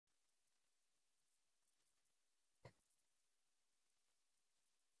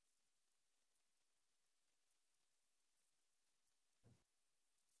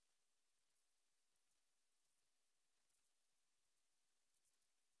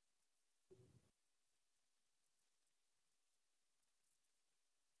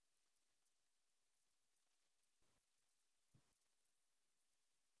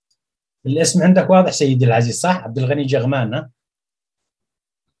الاسم عندك واضح سيدي العزيز صح؟ عبد الغني جغمان ها؟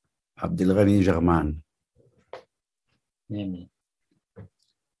 عبد الغني جغمان. يمين.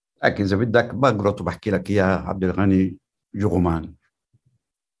 لكن إذا بدك بقرط وبحكي لك إياها عبد الغني جغمان.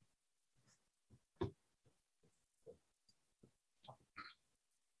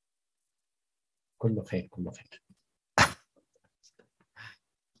 كله خير كله خير.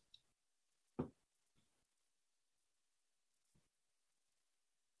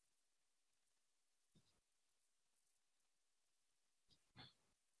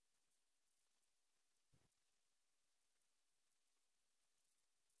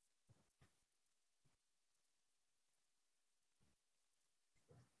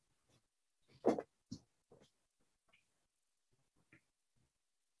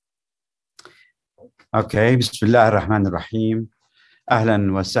 اوكي، بسم الله الرحمن الرحيم.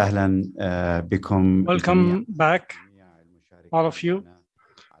 اهلا وسهلا بكم. Welcome back, all of you,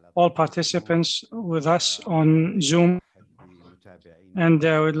 all participants with us on Zoom. And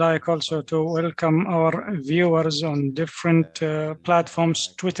I would like also to welcome our viewers on different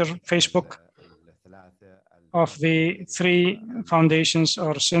platforms, Twitter, Facebook, of the three foundations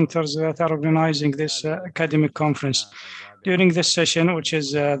or centers that are organizing this academic conference. During this session, which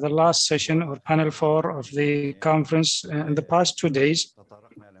is the last session or panel 4 of the conference in the past 2 days,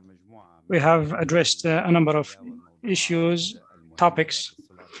 we have addressed a number of issues, topics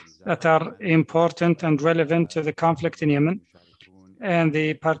that are important and relevant to the conflict in Yemen. And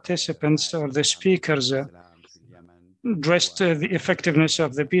the participants or the speakers addressed the effectiveness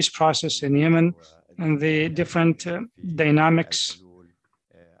of the peace process in Yemen and the different dynamics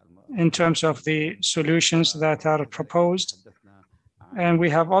in terms of the solutions that are proposed. And we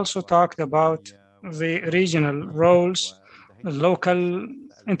have also talked about the regional roles, the local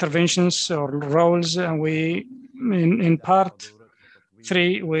interventions or roles. And we, in part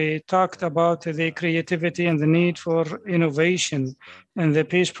 3, we talked about the creativity and the need for innovation in the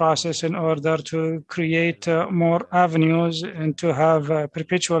peace process in order to create more avenues and to have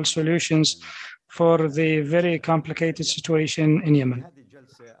perpetual solutions for the very complicated situation in Yemen.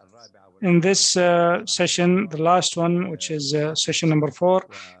 In this session, the last one, which is session number 4,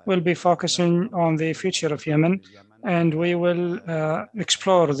 will be focusing on the future of Yemen, and we will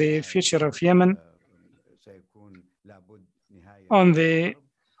explore the future of Yemen on the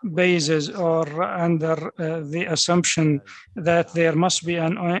basis or under the assumption that there must be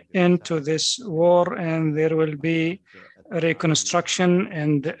an end to this war and there will be a reconstruction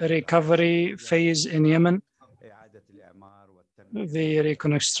and recovery phase in Yemen, the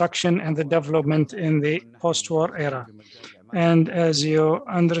reconstruction and the development in the post-war era. And as you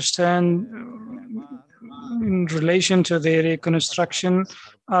understand, in relation to the reconstruction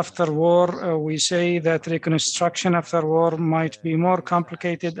after war, we say that reconstruction after war might be more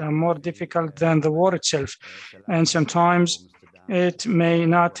complicated and more difficult than the war itself. And sometimes it may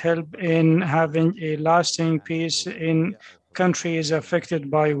not help in having a lasting peace in countries affected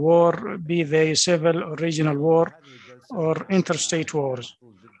by war, be they civil or regional war or interstate wars.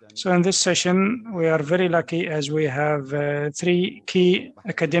 So in this session, we are very lucky as we have 3 key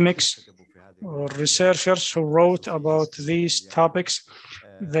academics or researchers who wrote about these topics.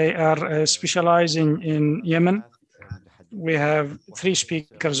 They are specializing in Yemen. We have 3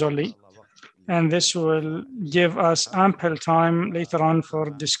 speakers only, and this will give us ample time later on for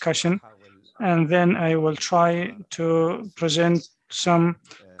discussion. And then I will try to present some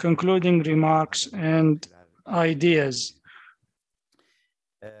concluding remarks and ideas.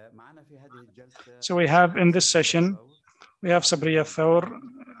 So we have in this session, we have Sabria Al-Thawr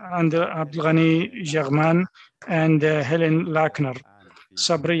and Abdulghani Jaghman and Helen Lackner.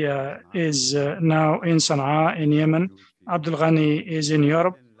 Sabria is now in Sana'a in Yemen. Abdulghani is in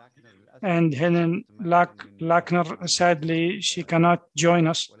Europe. And Helen Lackner, sadly, she cannot join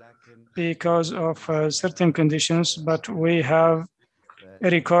us because of certain conditions, but we have a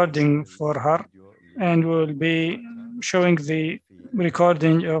recording for her, and we'll be showing the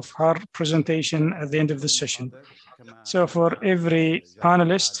recording of her presentation at the end of the session. So for every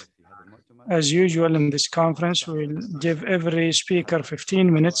panelist, as usual in this conference, we'll give every speaker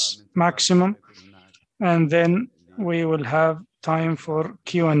 15 minutes maximum, and then we will have time for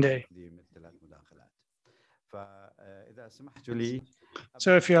Q&A.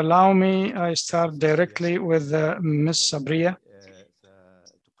 So if you allow me, I start directly with Ms. Sabria.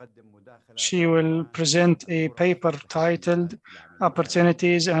 She will present a paper titled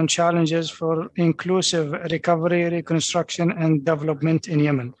Opportunities and Challenges for Inclusive Recovery, Reconstruction and Development in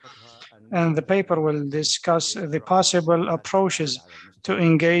Yemen. And the paper will discuss the possible approaches to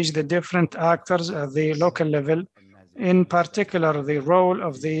engage the different actors at the local level, in particular the role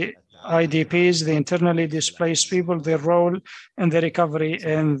of the IDPs, the internally displaced people, their role in the recovery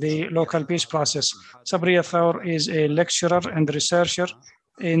and the local peace process. Sabria Thawr is a lecturer and researcher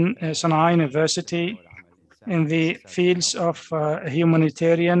in Sana'a University in the fields of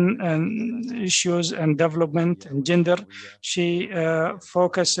humanitarian issues and development and gender. She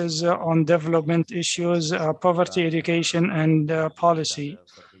focuses on development issues, poverty, education, and policy.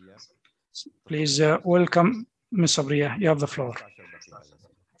 Please welcome Ms. Sabria. You have the floor.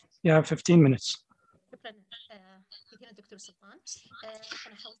 You have 15 minutes.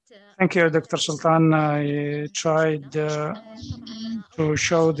 Thank you, Dr. Sultan. I tried to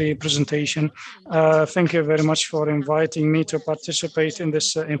show the presentation. Thank you very much for inviting me to participate in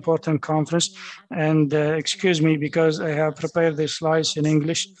this important conference. And excuse me, because I have prepared the slides in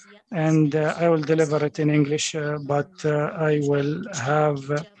English, and I will deliver it in English, but I will have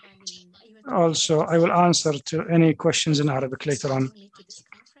I will answer to any questions in Arabic later on.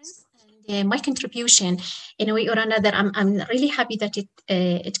 My contribution, in a way or another, I'm really happy that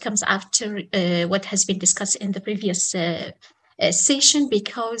it comes after what has been discussed in the previous session,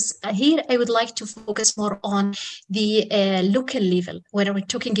 because here I would like to focus more on the local level, where we're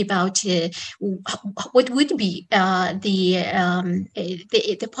talking about what would be the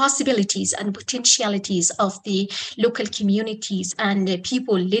possibilities and potentialities of the local communities and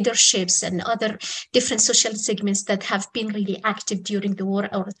people, leaderships, and other different social segments that have been really active during the war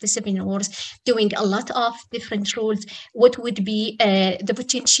or the 7 wars, doing a lot of different roles. What would be the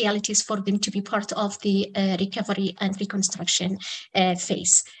potentialities for them to be part of the recovery and reconstruction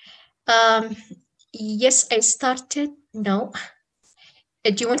phase. Yes, I started. No.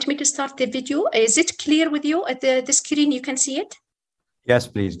 Do you want me to start the video? Is it clear with you at the screen? You can see it? Yes,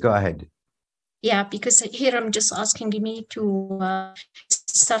 please. Go ahead. Yeah, because here I'm just asking me to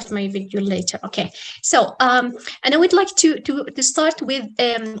start my video later. Okay. So, and I would like to start with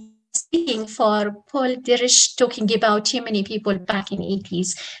speaking for Paul Dirish, talking about Yemeni people back in the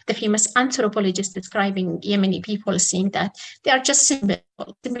 80s, the famous anthropologist describing Yemeni people, saying that they are just simple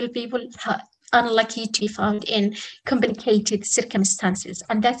people, unlucky to be found in complicated circumstances.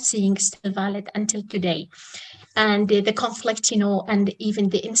 And that saying is still valid until today. And the conflict, and even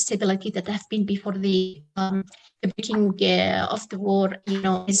the instability that have been before the beginning of the war,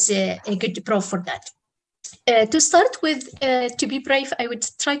 is a good proof for that. To start with, to be brave, I would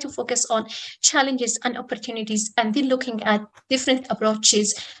try to focus on challenges and opportunities, and then looking at different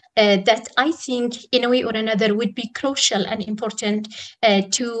approaches that I think, in a way or another, would be crucial and important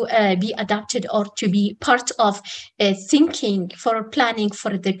to be adapted or to be part of thinking for planning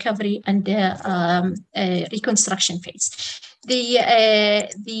for the recovery and reconstruction phase.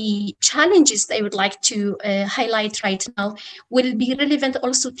 The challenges that I would like to highlight right now will be relevant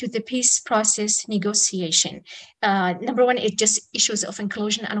also to the peace process negotiation. Number one, it's just issues of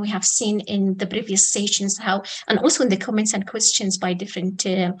inclusion, and we have seen in the previous sessions how, and also in the comments and questions by different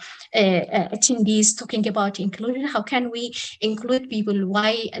attendees talking about inclusion. How can we include people?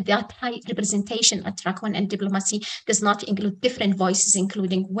 Why that high representation at Jaghman and diplomacy does not include different voices,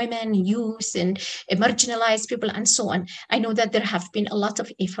 including women, youth, and marginalized people, and so on. I know that there have been a lot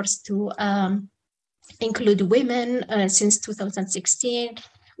of efforts to include women since 2016,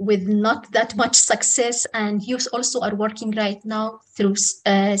 with not that much success, and youth also are working right now through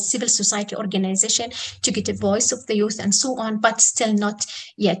civil society organization to get a voice of the youth and so on, but still not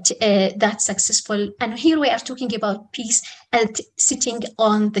yet that successful. And here we are talking about peace and sitting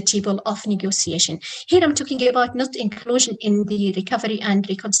on the table of negotiation. Here I'm talking about not inclusion in the recovery and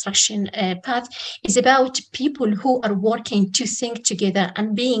reconstruction path. It's about people who are working to think together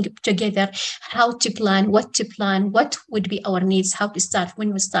and being together, how to plan, what would be our needs, how to start,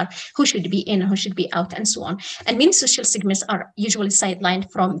 when we start, who should be in, who should be out, and so on. And many social segments are usually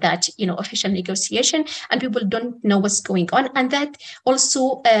sidelined from that, official negotiation, and people don't know what's going on. And that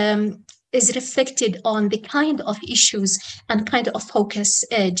also is reflected on the kind of issues and kind of focus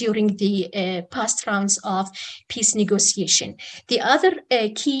during the past rounds of peace negotiation. The other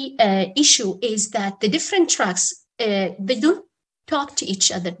key issue is that the different tracks, they don't talk to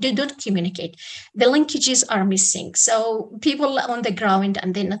each other, they don't communicate. The linkages are missing. So people on the ground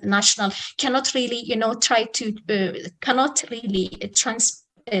and then at the national cannot really,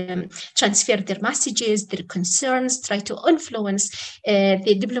 transfer their messages, their concerns, try to influence.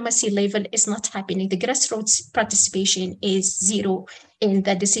 The diplomacy level is not happening. The grassroots participation is zero in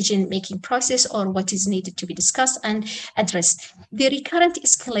the decision-making process or what is needed to be discussed and addressed. The recurrent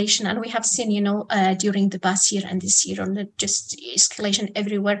escalation, and we have seen, during the past year and this year, not just escalation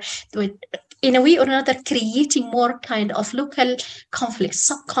everywhere, in a way or another, creating more kind of local conflicts,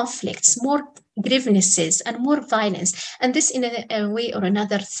 sub-conflicts, more grievances and more violence. And this in a way or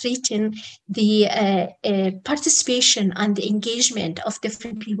another threaten the participation and the engagement of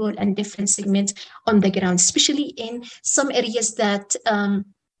different people and different segments on the ground, especially in some areas that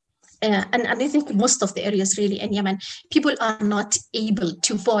and I think most of the areas really in Yemen, people are not able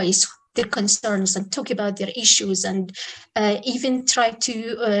to voice their concerns and talk about their issues and even try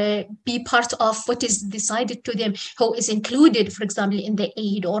to be part of what is decided to them, who is included, for example, in the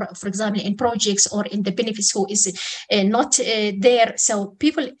aid or, for example, in projects or in the benefits, who is not there. So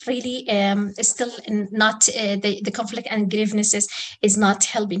people really still not, the conflict and grievances is not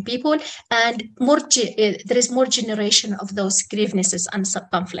helping people. And more there is more generation of those grievances and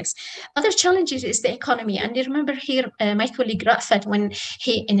sub-conflicts. Other challenges is the economy. And I remember here, my colleague Rafat, when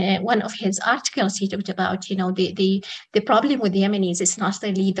he, in one of his articles, he talked about, you know, the problem with the Yemenis is not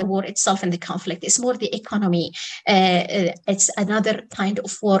really the war itself and the conflict, it's more the economy. It's another kind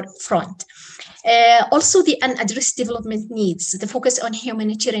of war front. Also the unaddressed development needs, the focus on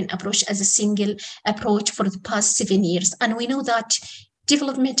humanitarian approach as a single approach for the past 7 years. And we know that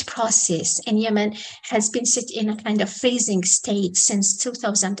development process in Yemen has been set in a kind of freezing state since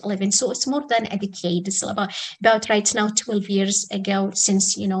 2011. So it's more than a decade. It's about right now 12 years ago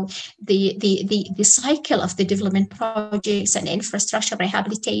since, you know, the cycle of the development projects and infrastructure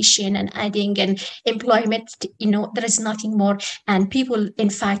rehabilitation and adding and employment, you know, there is nothing more. And people, in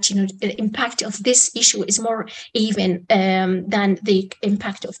fact, you know, the impact of this issue is more even than the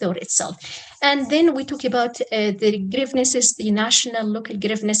impact of the war itself. And then we talk about the grievances, the national, local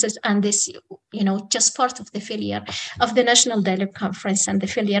grievances, and this, you know, just part of the failure of the National Dialogue Conference and the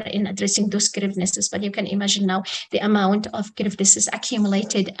failure in addressing those grievances. But you can imagine now the amount of grievances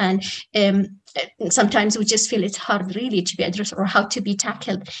accumulated, and sometimes we just feel it's hard really to be addressed or how to be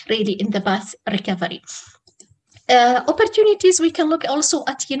tackled really in the path recovery. Opportunities, we can look also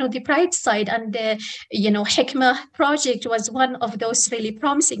at, you know, the bright side, and the, you know, HIKMA project was one of those really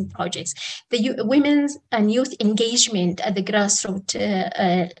promising projects. The women's and youth engagement at the grassroots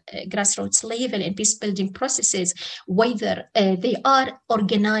level in peace building processes, whether they are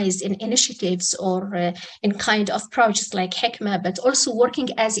organized in initiatives or in kind of projects like HIKMA, but also working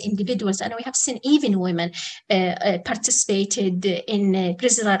as individuals. And we have seen even women participated in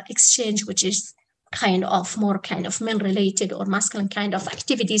prisoner exchange, which is kind of more kind of men-related or masculine kind of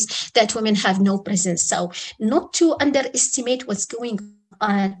activities that women have no presence. So not to underestimate what's going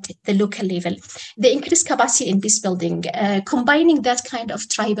on at the local level. The increased capacity in peace building, combining that kind of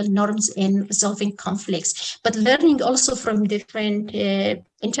tribal norms in resolving conflicts, but learning also from different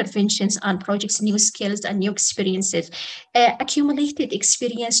interventions and projects, new skills and new experiences, accumulated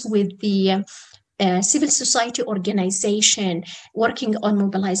experience with the civil society organization, working on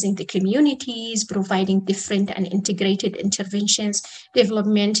mobilizing the communities, providing different and integrated interventions,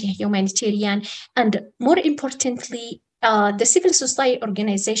 development, humanitarian, and more importantly, the civil society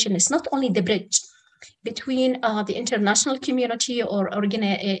organization is not only the bridge between the international community or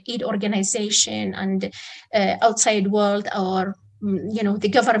aid organization and outside world, or you know, the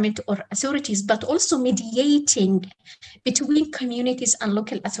government or authorities, but also mediating between communities and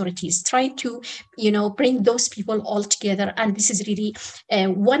local authorities, trying to, you know, bring those people all together. And this is really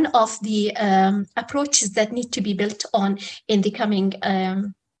one of the approaches that need to be built on in the coming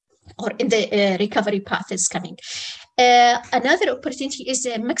or in the recovery path is coming. Another opportunity is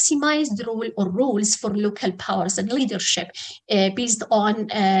a maximized role or roles for local powers and leadership based on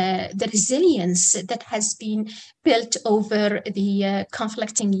the resilience that has been built over the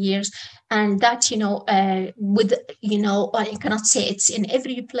conflicting years. And that, you know, with, you know, I cannot say it's in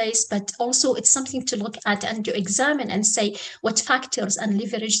every place, but also it's something to look at and to examine and say what factors and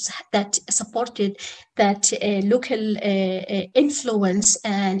leverages that supported that local influence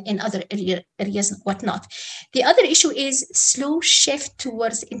and in other areas and whatnot. The other issue is slow shift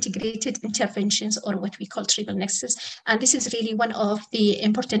towards integrated interventions, or what we call triple nexus. And this is really one of the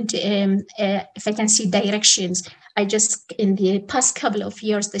important, if I can see, directions. I just, in the past couple of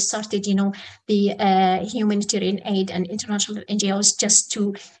years, they started, you know, the humanitarian aid and international NGOs just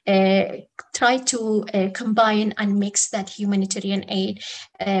to try to combine and mix that humanitarian aid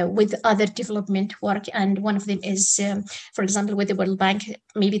with other development work. And one of them is, for example, with the World Bank,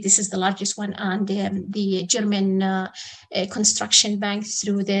 maybe this is the largest one, and the German construction bank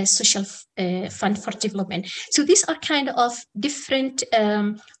through the Social Fund for Development. So these are kind of different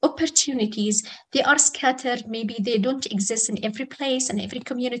opportunities. They are scattered, maybe they don't exist in every place and every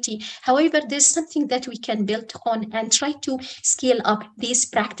community. However, However, there's something that we can build on and try to scale up these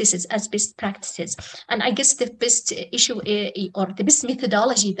practices as best practices. And I guess the best issue or the best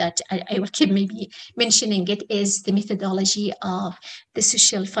methodology that I will keep maybe mentioning it is the methodology of the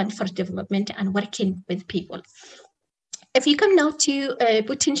Social Fund for Development and working with people. If you come now to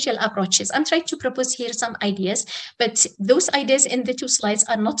potential approaches, I'm trying to propose here some ideas, but those ideas in the two slides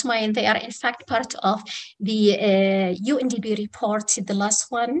are not mine. They are in fact part of the UNDP report, the last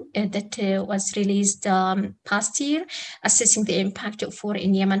one that was released past year, assessing the impact of war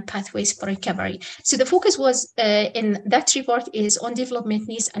in Yemen, pathways for recovery. So the focus was in that report is on development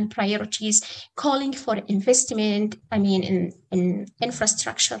needs and priorities, calling for investment, in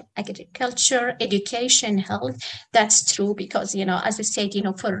infrastructure, agriculture, education, health. That's true because, as I said,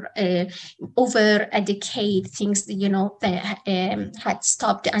 for over a decade, things, had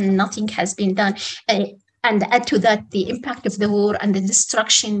stopped and nothing has been done. And add to that the impact of the war and the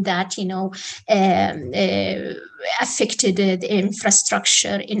destruction that, affected the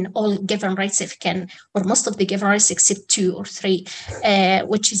infrastructure in all given rights, or most of the given rights except 2 or 3,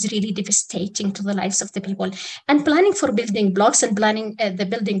 which is really devastating to the lives of the people. And planning for building blocks, and planning the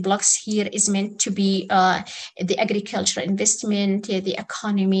building blocks here is meant to be the agricultural investment, the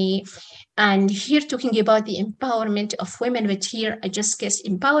economy. And here talking about the empowerment of women, but here I just guess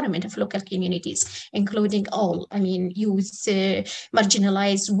empowerment of local communities, including all, youth,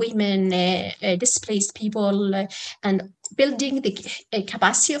 marginalized women, displaced people, and building the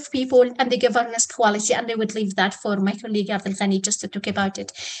capacity of people and the governance quality. And I would leave that for my colleague Abdulghani just to talk about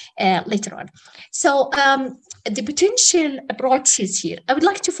it later on. So the potential approaches here, I would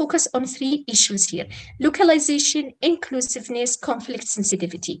like to focus on 3 issues here: localization, inclusiveness, conflict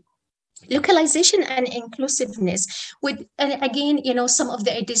sensitivity. Localization and inclusiveness would, again, some of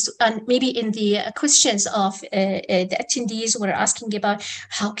the ideas, and maybe in the questions of the attendees were asking about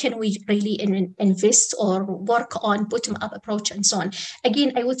how can we really invest or work on bottom-up approach and so on.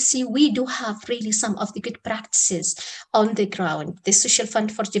 Again, I would say we do have really some of the good practices on the ground. The Social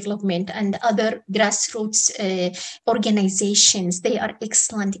Fund for Development and other grassroots organizations, they are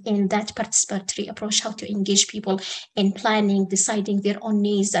excellent in that participatory approach, how to engage people in planning, deciding their own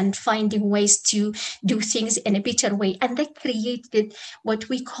needs, and finding ways to do things in a better way. And that created what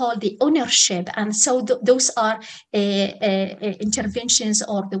we call the ownership. And so those are interventions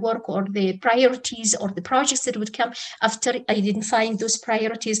or the work or the priorities or the projects that would come after identifying those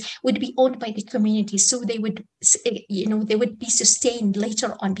priorities would be owned by the community. So they would, they would be sustained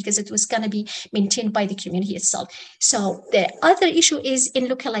later on because it was going to be maintained by the community itself. So the other issue is in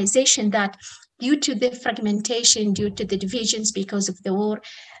localization, that due to the fragmentation, due to the divisions because of the war,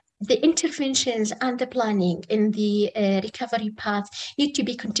 the interventions and the planning in the recovery path need to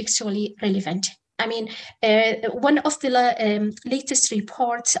be contextually relevant. One of the latest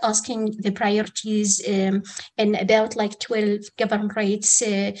reports asking the priorities in about 12 government rights,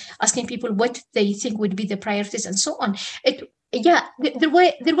 asking people what they think would be the priorities and so on. There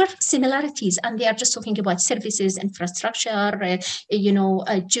were similarities, and they are just talking about services, infrastructure,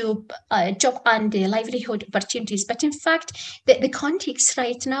 job and livelihood opportunities. But in fact, the context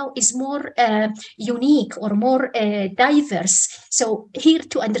right now is more unique or more diverse. So here,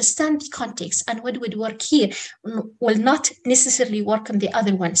 to understand the context and what would work here will not necessarily work on the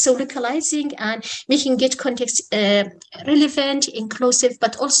other one. So localizing and making it context relevant, inclusive,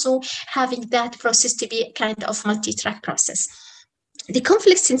 but also having that process to be a kind of multi-track process. The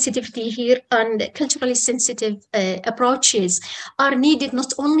conflict sensitivity here and culturally sensitive approaches are needed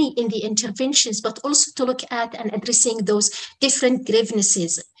not only in the interventions, but also to look at and addressing those different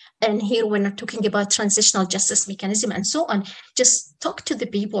grievances. And here we're not talking about transitional justice mechanism and so on. Just talk to the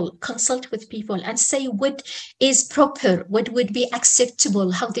people, consult with people, and say what is proper, what would be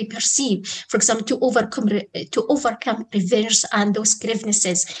acceptable, how they perceive, for example, to overcome revenge and those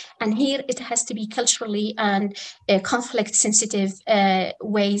grievances. And here it has to be culturally and conflict sensitive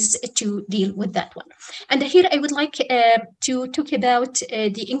ways to deal with that one. And here I would like to talk about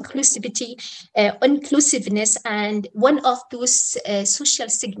the inclusiveness, and one of those social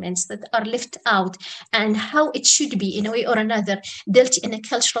segments that are left out, and how it should be in a way or another dealt in a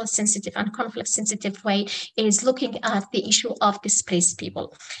cultural sensitive and conflict sensitive way is looking at the issue of displaced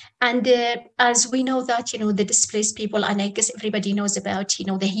people. And as we know that, the displaced people, and I guess everybody knows about,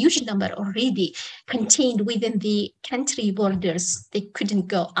 the huge number already contained within the country borders. They couldn't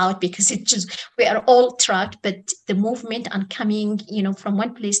go out because we are all trapped, but the movement and coming, from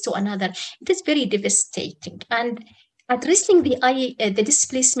one place to another, it is very devastating. And addressing the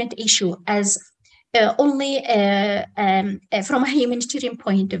displacement issue as only from a humanitarian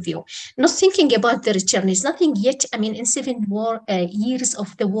point of view, not thinking about the returnees, nothing yet. I mean, in 7 years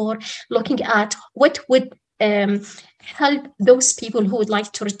of the war, looking at what would help those people who would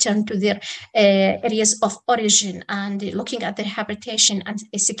like to return to their areas of origin, and looking at their habitation and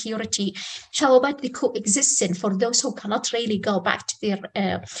security. How about the coexistence for those who cannot really go back to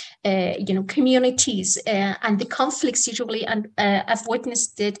their communities, and the conflicts usually, and I've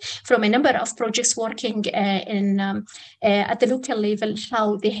witnessed it from a number of projects working at the local level,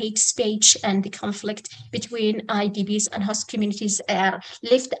 how the hate speech and the conflict between IDPs and host communities are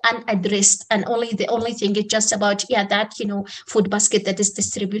left unaddressed, and the only thing is just about that food basket that is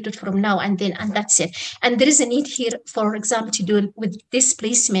distributed from now and then, and that's it. And there is a need here, for example, to deal with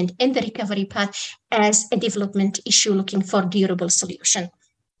displacement in the recovery path as a development issue, looking for durable solution.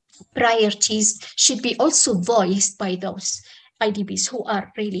 Priorities should be also voiced by those IDPs who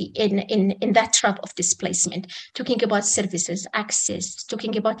are really in that trap of displacement, talking about services, access,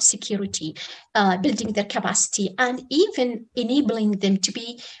 talking about security, building their capacity, and even enabling them to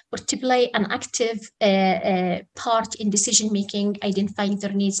be or to play an active part in decision-making, identifying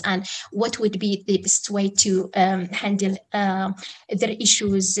their needs and what would be the best way to handle their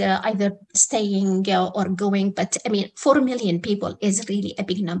issues, either staying or going. But I mean, 4 million people is really a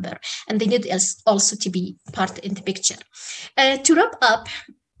big number, and they need also to be part in the picture. To wrap up,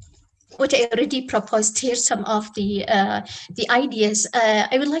 what I already proposed here, some of the ideas,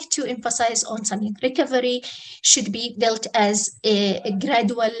 I would like to emphasize on something. Recovery should be built as a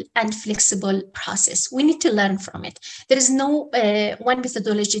gradual and flexible process. We need to learn from it. There is no one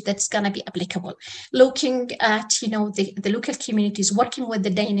methodology that's going to be applicable. Looking at the local communities, working with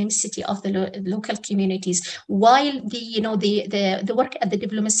the dynamicity of the local communities, while the work at the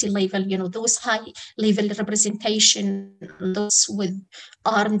diplomacy level, those high level representation, those with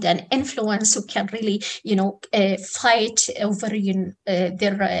armed and influence who can really fight over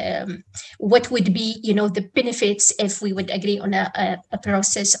their what would be the benefits if we would agree on a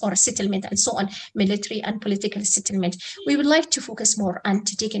process or a settlement and so on, military and political settlement. We would like to focus more and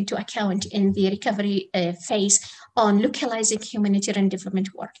to take into account in the recovery phase on localizing humanitarian development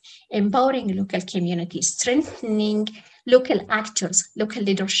work, empowering local communities, strengthening local actors, local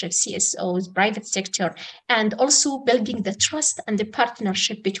leadership, CSOs, private sector, and also building the trust and the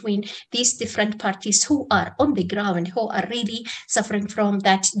partnership between these different parties who are on the ground, who are really suffering from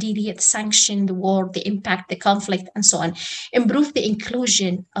that DD, the sanction, the war, the impact, the conflict, and so on. Improve the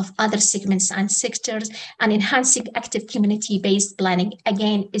inclusion of other segments and sectors, and enhancing active community-based planning.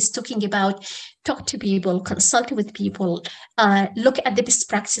 Again, is talking about talk to people, consult with people, look at the best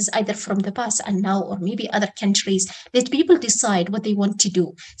practices either from the past and now, or maybe other countries. Let people decide what they want to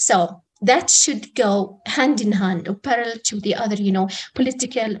do. So that should go hand in hand or parallel to the other,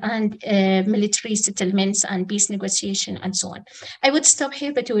 political and military settlements and peace negotiation and so on. I would stop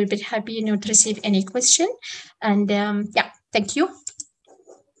here, but we will be happy, to receive any question. And thank you.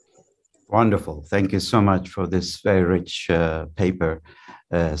 Wonderful. Thank you so much for this very rich paper,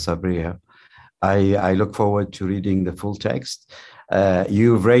 Sabria. I look forward to reading the full text.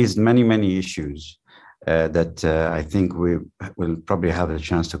 You've raised many, many issues that I think we will probably have a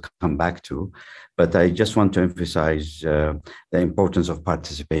chance to come back to. But I just want to emphasize the importance of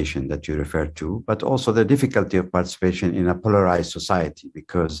participation that you referred to, but also the difficulty of participation in a polarized society,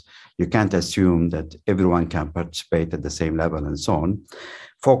 because you can't assume that everyone can participate at the same level and so on.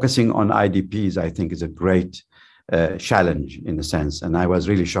 Focusing on IDPs, I think, is a great challenge in a sense. And I was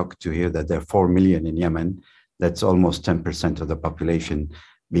really shocked to hear that there are 4 million in Yemen. That's almost 10% of the population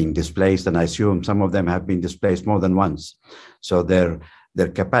being displaced. And I assume some of them have been displaced more than once. So their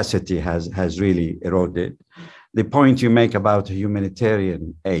capacity has really eroded. The point you make about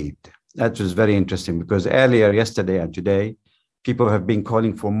humanitarian aid, that was very interesting, because earlier yesterday and today, people have been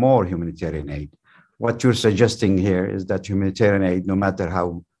calling for more humanitarian aid. What you're suggesting here is that humanitarian aid, no matter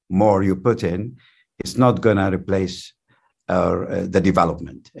how more you put in, it's not going to replace the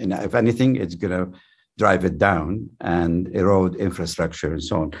development. And if anything, it's going to drive it down and erode infrastructure and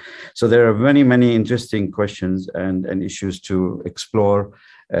so on. So there are many, many interesting questions and issues to explore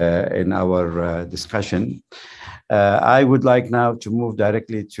in our discussion. I would like now to move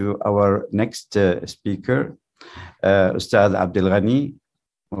directly to our next speaker, Ustad Abdulghani,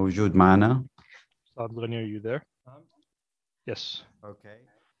 موجود معنا. Abdulghani, are you there? Yes. Okay.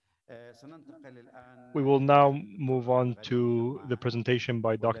 We will now move on to the presentation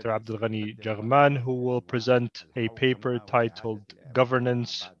by Dr. Abdulghani Jaghman, who will present a paper titled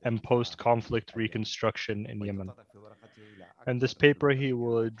Governance and Post-Conflict Reconstruction in Yemen. And this paper, he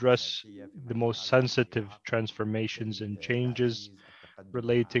will address the most sensitive transformations and changes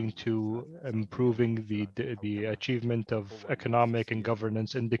relating to improving the achievement of economic and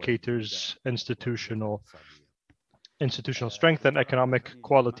governance indicators, institutional strength, and economic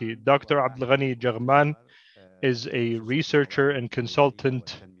quality. Dr. Abdulghani Jaghman is a researcher and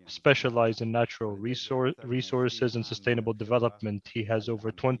consultant specialized in natural resources and sustainable development. He has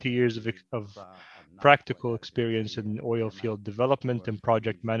over 20 years of practical experience in oil field development and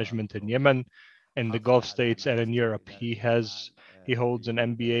project management in Yemen, in the Gulf states, and in Europe. He holds an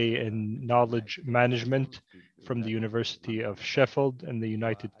MBA in knowledge management from the University of Sheffield in the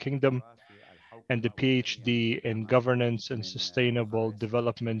United Kingdom, and a PhD in governance and sustainable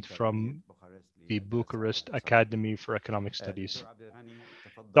development from the Bucharest Academy for Economic Studies.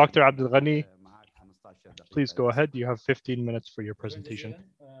 Dr. Abdulghani, please go ahead. You have 15 minutes for your presentation.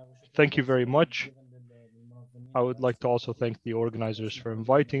 Thank you very much. I would like to also thank the organizers for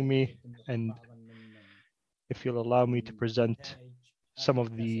inviting me, and if you'll allow me to present some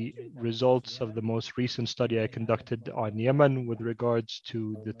of the results of the most recent study I conducted on Yemen with regards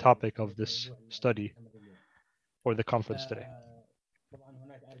to the topic of this study or the conference today.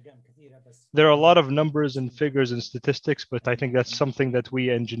 There are a lot of numbers and figures and statistics, but I think that's something that we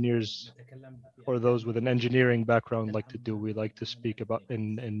engineers or those with an engineering background like to do. We like to speak about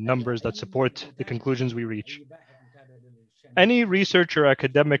in numbers that support the conclusions we reach. Any researcher or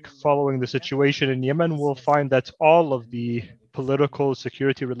academic following the situation in Yemen will find that all of the political,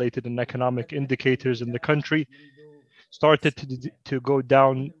 security-related, and economic indicators in the country started to go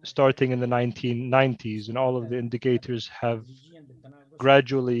down starting in the 1990s, and all of the indicators have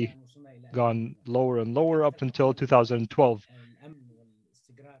gradually gone lower and lower up until 2012.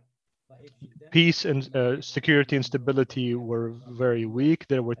 Peace and security and stability were very weak.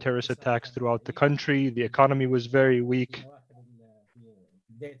 There were terrorist attacks throughout the country. The economy was very weak.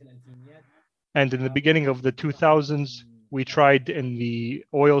 And in the beginning of the 2000s, we tried in the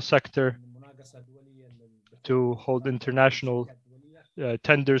oil sector to hold international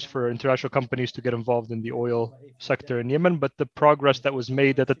tenders for international companies to get involved in the oil sector in Yemen, but the progress that was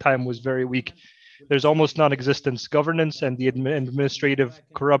made at the time was very weak. There's almost non-existent governance, and the administrative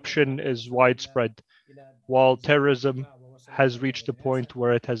corruption is widespread, while terrorism has reached a point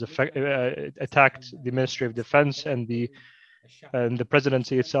where it has attacked the Ministry of Defense and the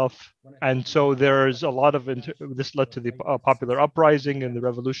presidency itself. And so there's a lot of this led to the popular uprising and the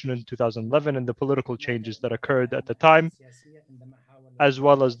revolution in 2011 and the political changes that occurred at the time, as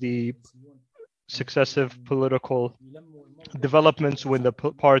well as the successive political developments when the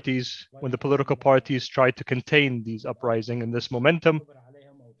political parties tried to contain these uprising and this momentum.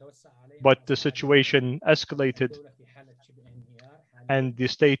 But the situation escalated, and the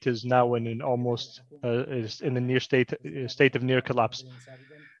state is now in an almost is in a near state of near collapse.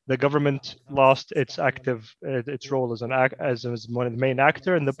 The government lost its role as one of the main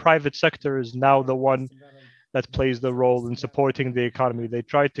actor, and the private sector is now the one that plays the role in supporting the economy. They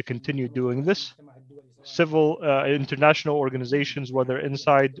tried to continue doing this. Civil international organizations, whether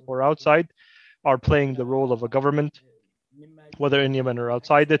inside or outside, are playing the role of a government, whether in Yemen or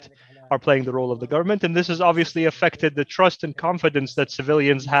outside it, are playing the role of the government. And this has obviously affected the trust and confidence that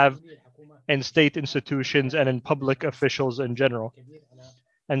civilians have in state institutions and in public officials in general.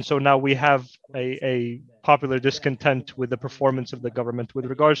 And so now we have a popular discontent with the performance of the government. With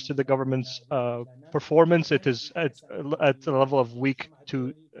regards to the government's performance, it is at a level of weak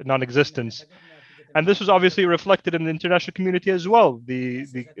to non-existence. And this was obviously reflected in the international community as well. The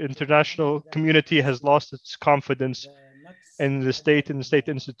international community has lost its confidence in the state and the state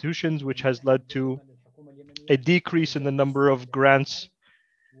institutions, which has led to a decrease in the number of grants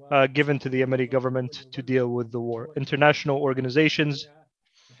given to the Yemeni government to deal with the war. International organizations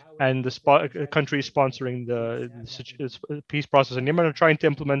and the countries sponsoring the peace process in Yemen are trying to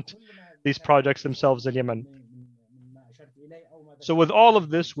implement these projects themselves in Yemen. So with all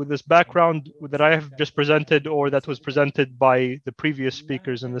of this, with this background that I have just presented or that was presented by the previous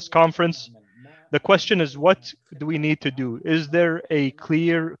speakers in this conference, the question is, what do we need to do? Is there a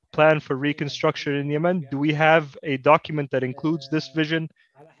clear plan for reconstruction in Yemen? Do we have a document that includes this vision,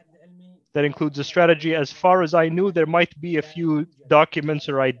 that includes a strategy? As far as I knew, there might be a few documents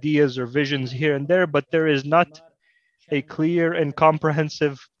or ideas or visions here and there, but there is not a clear and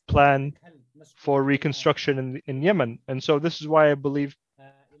comprehensive plan for reconstruction in Yemen. And so this is why I believe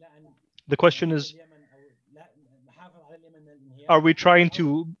the question is, are we trying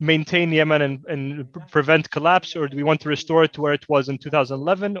to maintain Yemen and prevent collapse, or do we want to restore it to where it was in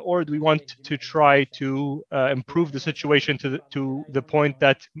 2011, or do we want to try to improve the situation to the point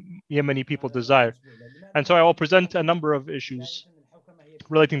that Yemeni people desire? And so I will present a number of issues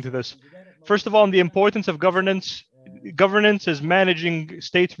relating to this. First of all, on the importance of governance, governance is managing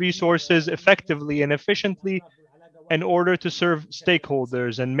state resources effectively and efficiently in order to serve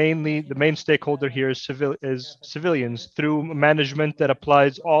stakeholders, and mainly the main stakeholder here is civilians, through management that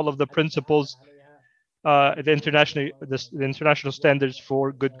applies all of the principles, the international standards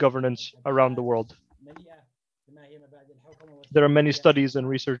for good governance around the world. There are many studies and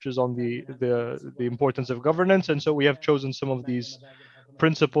researches on the importance of governance, and so we have chosen some of these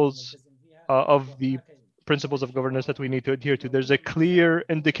principles of governance that we need to adhere to. There's a clear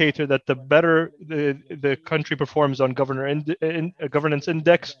indicator that the better the country performs on governance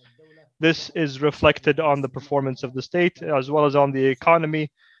index, this is reflected on the performance of the state as well as on the economy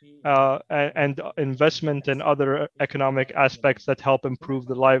and investment and other economic aspects that help improve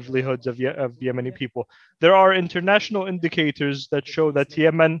the livelihoods of Yemeni people. There are international indicators that show that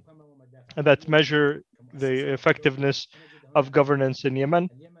Yemen, that measure the effectiveness of governance in Yemen.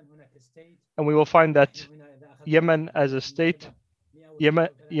 And we will find that Yemen as a state, Yemen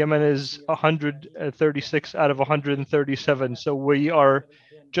is 136 out of 137. So we are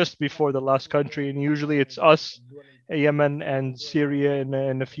just before the last country, and usually it's us, Yemen and Syria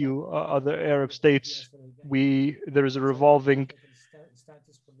and a few other Arab states. There is a revolving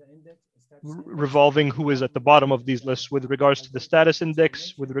who is at the bottom of these lists with regards to the status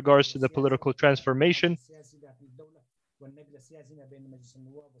index, with regards to the political transformation,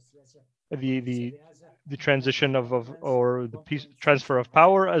 the transition or the transfer of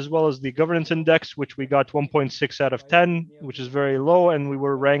power, as well as the governance index, which we got 1.6 out of 10, which is very low, and we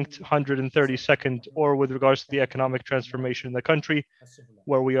were ranked 132nd, or with regards to the economic transformation in the country,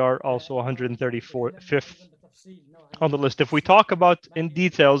 where we are also 135th on the list. If we talk about in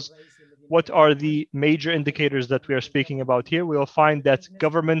details, what are the major indicators that we are speaking about here, we will find that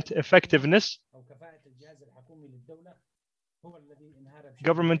government effectiveness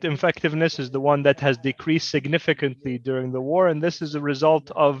is the one that has decreased significantly during the war, and this is a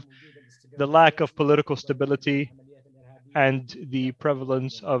result of the lack of political stability and the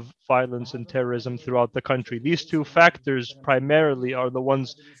prevalence of violence and terrorism throughout the country. These two factors primarily are the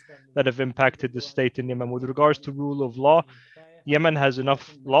ones that have impacted the state in Yemen. With regards to rule of law, Yemen has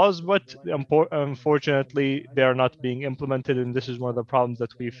enough laws, but unfortunately they are not being implemented, and this is one of the problems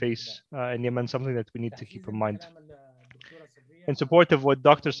that we face in Yemen, something that we need to keep in mind. In support of what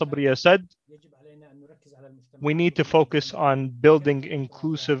Dr. Sabria said, we need to focus on building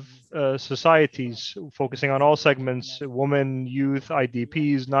inclusive societies, focusing on all segments: women, youth,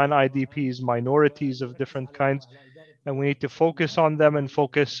 IDPs, non-IDPs, minorities of different kinds. And we need to focus on them and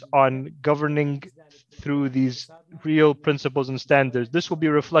focus on governing through these real principles and standards. This will be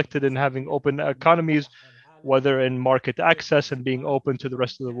reflected in having open economies, whether in market access and being open to the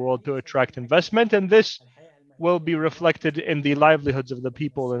rest of the world to attract investment. And this will be reflected in the livelihoods of the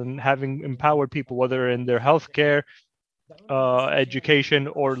people and having empowered people, whether in their healthcare, education,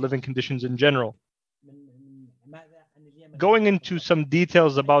 or living conditions in general. Going into some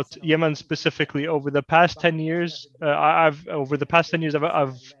details about Yemen specifically, over the past 10 years, I've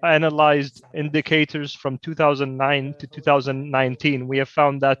analyzed indicators from 2009 to 2019. We have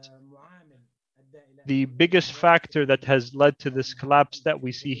found that the biggest factor that has led to this collapse that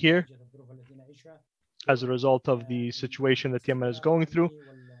we see here, as a result of the situation that Yemen is going through,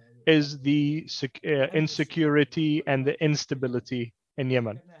 is the insecurity and the instability in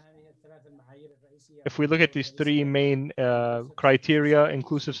Yemen. If we look at these three main criteria,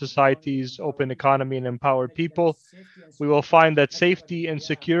 inclusive societies, open economy, and empowered people, we will find that safety and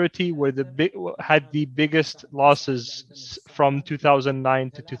security had the biggest losses from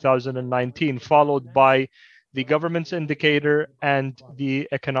 2009 to 2019, followed by the government's indicator and the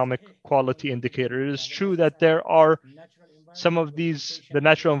economic quality indicator. It is true that there are some of these, the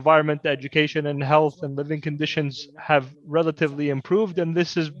natural environment, education and health and living conditions have relatively improved, and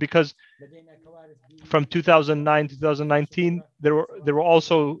this is because from 2009 to 2019, there were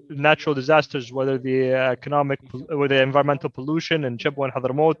also natural disasters, whether the environmental pollution and Jaghman,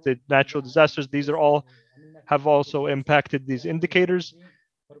 Hadramaut, the natural disasters, these have also impacted these indicators.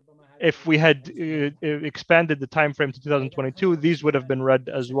 If we had expanded the time frame to 2022, these would have been red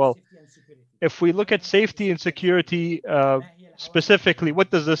as well. If we look at safety and security specifically,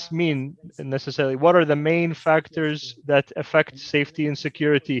 what does this mean necessarily? What are the main factors that affect safety and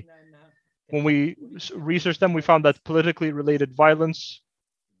security? When we researched them, we found that politically related violence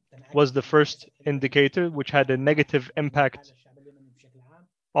was the first indicator, which had a negative impact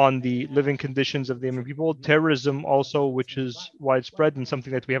on the living conditions of the Yemen people. Terrorism also, which is widespread and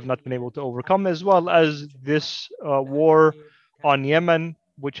something that we have not been able to overcome, as well as this war on Yemen,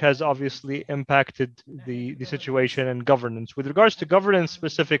 which has obviously impacted the situation and governance. With regards to governance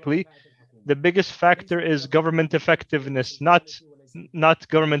specifically, the biggest factor is government effectiveness, not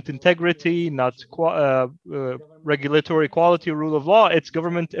government integrity, not regulatory quality, rule of law. It's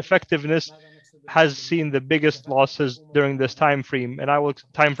government effectiveness has seen the biggest losses during this time frame, and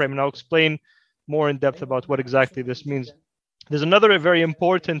I'll explain more in depth about what exactly this means. There's another very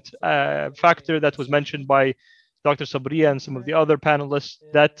important factor that was mentioned by Dr. Sabria and some of the other panelists,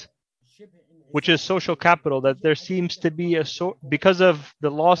 which is social capital, that there seems to be because of the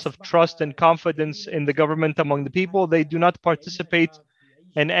loss of trust and confidence in the government among the people, they do not participate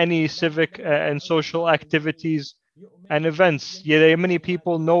in any civic and social activities and events. Yet many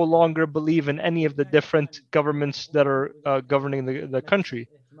people no longer believe in any of the different governments that are governing the country.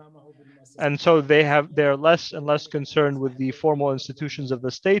 And so they're less and less concerned with the formal institutions of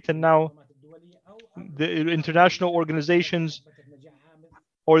the state. And now the international organizations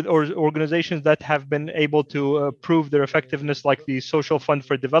or organizations that have been able to prove their effectiveness, like the Social Fund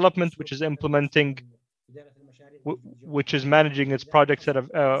for Development, which is managing its projects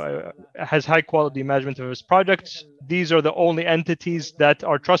that has high quality management of its projects. These are the only entities that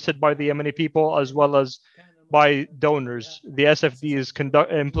are trusted by the Yemeni people as well as by donors. The SFD is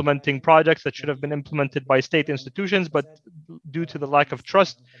implementing projects that should have been implemented by state institutions, but due to the lack of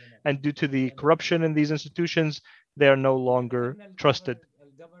trust and due to the corruption in these institutions, they are no longer trusted.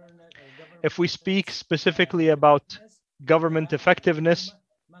 If we speak specifically about government effectiveness,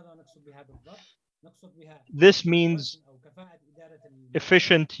 this means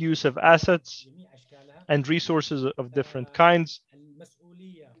efficient use of assets and resources of different kinds.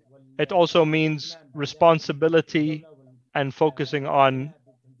 It also means responsibility and focusing on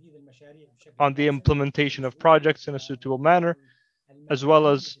the implementation of projects in a suitable manner, as well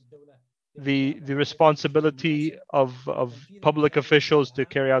as the responsibility of public officials to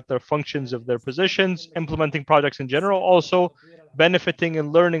carry out their functions of their positions, implementing projects in general, also benefiting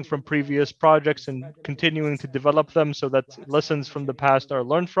and learning from previous projects and continuing to develop them so that lessons from the past are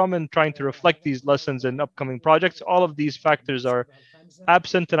learned from, and trying to reflect these lessons in upcoming projects. All of these factors are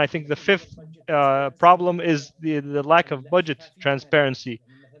absent. And I think the fifth problem is the lack of budget transparency,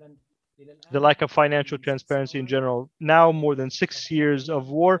 the lack of financial transparency in general. Now, more than 6 years of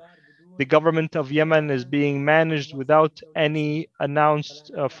war, the government of Yemen is being managed without any announced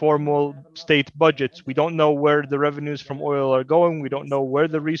formal state budgets. We don't know where the revenues from oil are going. We don't know where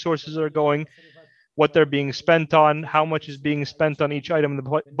the resources are going, what they're being spent on, how much is being spent on each item in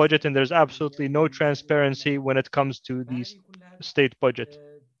the budget, and there's absolutely no transparency when it comes to the state budget.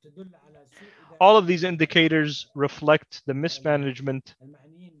 All of these indicators reflect the mismanagement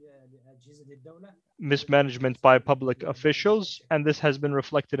by public officials, and this has been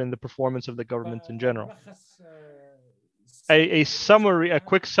reflected in the performance of the government in general. A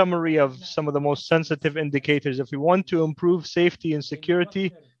quick summary of some of the most sensitive indicators. If we want to improve safety and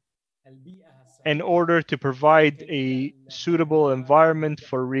security in order to provide a suitable environment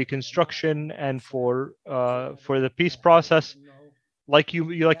for reconstruction and for the peace process, like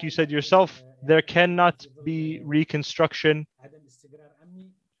you said yourself, there cannot be reconstruction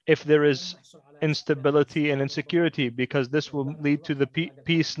if there is instability and insecurity, because this will lead to the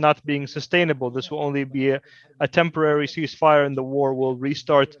peace not being sustainable. This will only be a temporary ceasefire, and the war will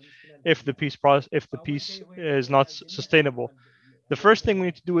restart if the peace is not sustainable. The first thing we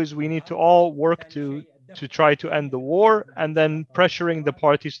need to do is we need to all work to try to end the war, and then pressuring the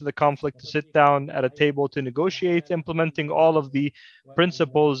parties to the conflict to sit down at a table to negotiate, implementing all of the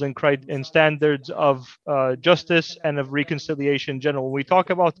principles and standards of justice and of reconciliation in general. When we talk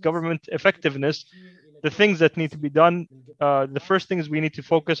about government effectiveness, the things that need to be done, the first thing is we need to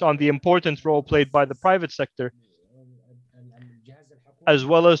focus on the important role played by the private sector, as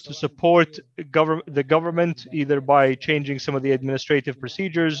well as to support the government either by changing some of the administrative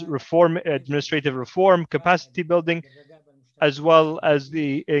procedures, administrative reform, capacity building, as well as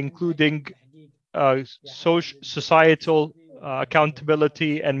including societal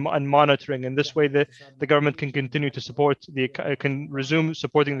accountability and monitoring. And this way, the government can continue to can resume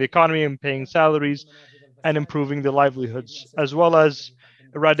supporting the economy and paying salaries and improving the livelihoods, as well as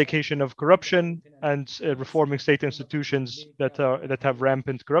eradication of corruption and reforming state institutions that have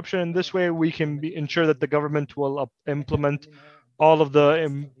rampant corruption. In this way, we can ensure that the government will implement all of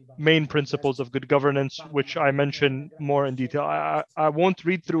the main principles of good governance, which I mentioned more in detail. I won't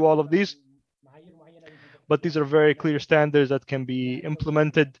read through all of these, but these are very clear standards that can be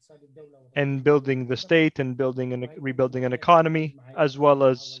implemented in building the state and rebuilding an economy, as well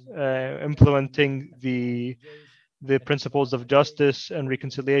as implementing the principles of justice and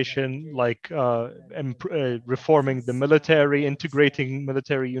reconciliation, like reforming the military, integrating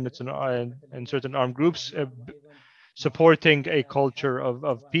military units and certain armed groups, supporting a culture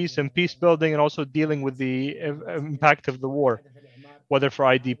of peace and peace building, and also dealing with the impact of the war, whether for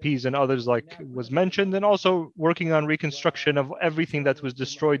IDPs and others like was mentioned, and also working on reconstruction of everything that was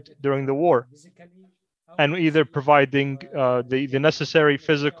destroyed during the war, and either providing the necessary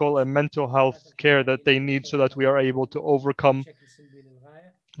physical and mental health care that they need so that we are able to overcome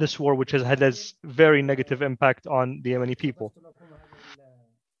this war, which has had this very negative impact on the Yemeni people.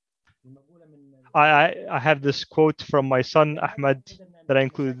 I have this quote from my son Ahmed that I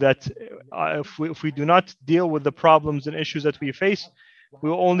included, that if we do not deal with the problems and issues that we face, we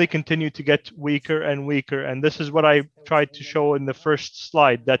will only continue to get weaker and weaker. And this is what I tried to show in the first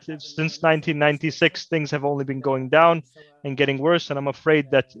slide, that since 1996 things have only been going down and getting worse, and I'm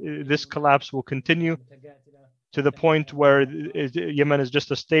afraid that this collapse will continue to the point where Yemen is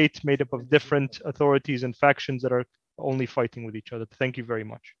just a state made up of different authorities and factions that are only fighting with each other. Thank you very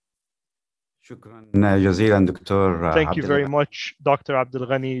much. Thank you very much, Dr.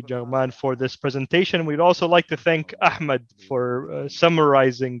 Abdulghani Jaghman, for this presentation. We'd also like to thank Ahmed for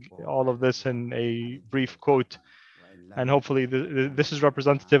summarizing all of this in a brief quote. And hopefully this is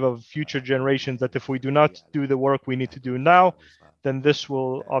representative of future generations, that if we do not do the work we need to do now, then this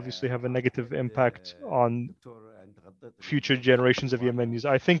will obviously have a negative impact on future generations of Yemenis.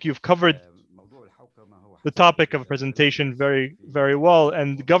 I think you've covered the topic of presentation very, very well.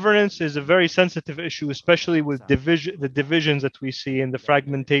 And governance is a very sensitive issue, especially with the divisions that we see and the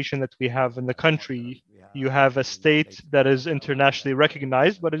fragmentation that we have in the country. You have a state that is internationally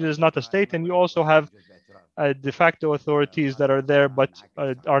recognized, but it is not a state. And you also have de facto authorities that are there, but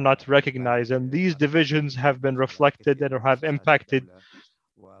are not recognized. And these divisions have been reflected and have impacted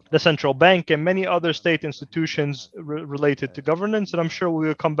the central bank and many other state institutions related to governance. And I'm sure we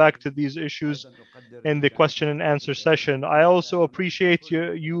will come back to these issues in the question and answer session. I also appreciate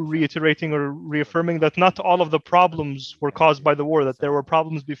you reiterating or reaffirming that not all of the problems were caused by the war, that there were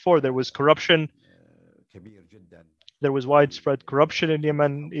problems before. There was corruption. There was widespread corruption in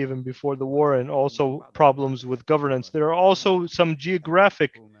Yemen even before the war, and also problems with governance. There are also some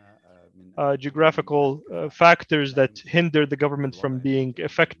geographical factors that hinder the government from being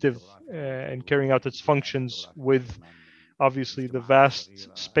effective and carrying out its functions, with obviously the vast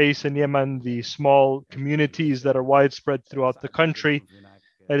space in Yemen, the small communities that are widespread throughout the country.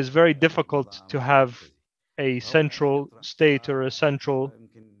 It is very difficult to have a central state or a central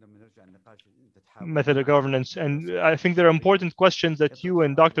method of governance. And I think there are important questions that you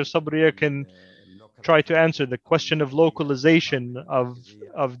and Dr. Sabria can try to answer. The question of localization, of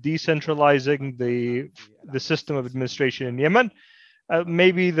decentralizing the system of administration in Yemen,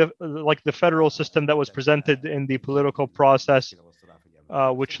 maybe like the federal system that was presented in the political process,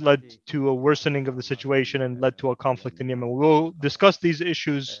 which led to a worsening of the situation and led to a conflict in Yemen. We will discuss these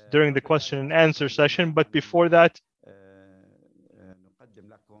issues during the question and answer session, but before that,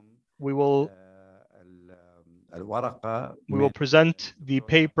 we will present the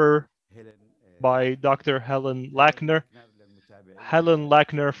paper by Dr. Helen Lackner. Helen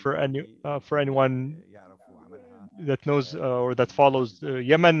Lackner, for anyone that knows or that follows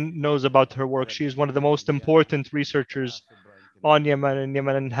Yemen, knows about her work. She is one of the most important researchers on Yemen, and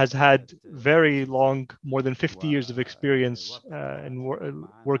Yemen has had very long, more than 50 years of experience in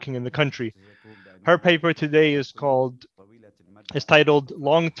working in the country. Her paper today is titled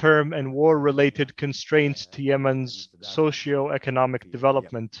Long-Term and War-Related Constraints to Yemen's Socio-economic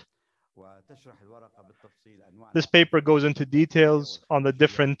Development. This paper goes into details on the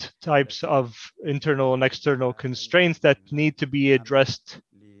different types of internal and external constraints that need to be addressed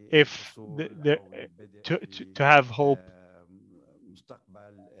if to have hope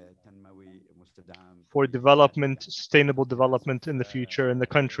for development, sustainable development in the future in the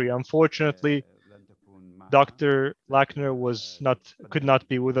country. Unfortunately, Dr. Lackner could not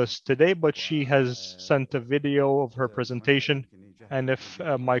be with us today, but she has sent a video of her presentation. And if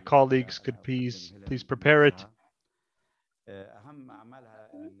my colleagues could please prepare it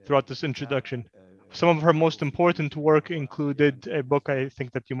throughout this introduction. Some of her most important work included a book I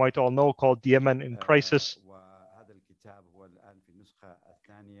think that you might all know called Yemen in Crisis.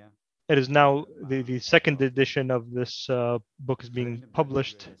 It is now the second edition of this book is being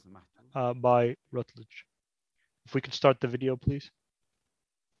published by Routledge. If we could start the video, please.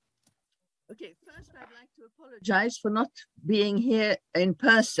 Okay, first I'd like to apologize for not being here in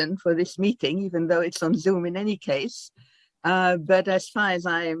person for this meeting, even though it's on Zoom in any case. But as far as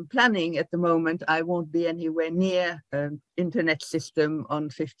I am planning at the moment, I won't be anywhere near an internet system on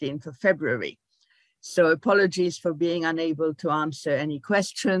 15th of February. So apologies for being unable to answer any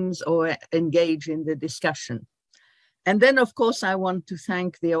questions or engage in the discussion. And then, of course, I want to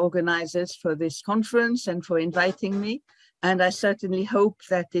thank the organizers for this conference and for inviting me. And I certainly hope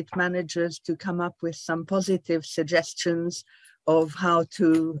that it manages to come up with some positive suggestions of how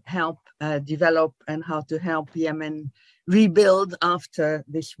to help develop and how to help Yemen rebuild after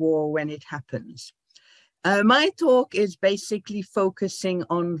this war when it happens. My talk is basically focusing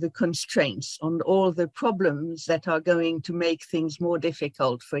on the constraints, on all the problems that are going to make things more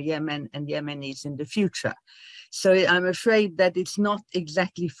difficult for Yemen and Yemenis in the future. So I'm afraid that it's not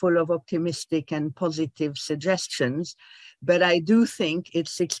exactly full of optimistic and positive suggestions, but I do think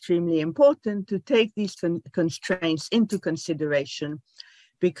it's extremely important to take these constraints into consideration,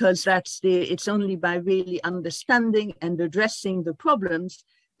 because it's only by really understanding and addressing the problems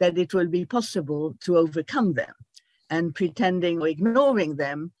that it will be possible to overcome them. And pretending or ignoring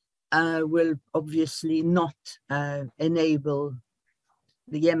them will obviously not enable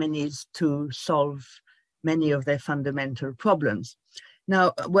the Yemenis to solve many of their fundamental problems.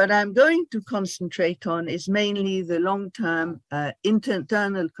 Now, what I'm going to concentrate on is mainly the long-term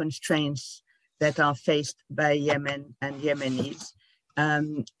internal constraints that are faced by Yemen and Yemenis.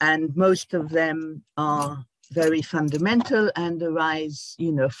 And most of them are very fundamental and arise,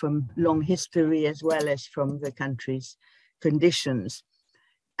 from long history as well as from the country's conditions.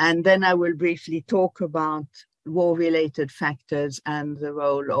 And then I will briefly talk about war-related factors and the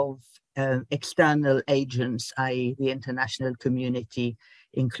role of external agents, i.e. the international community,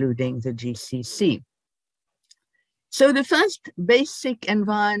 including the GCC. So the first basic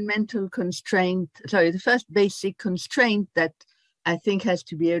constraint that I think has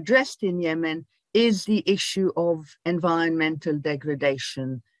to be addressed in Yemen is the issue of environmental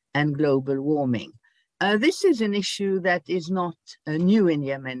degradation and global warming. This is an issue that is not new in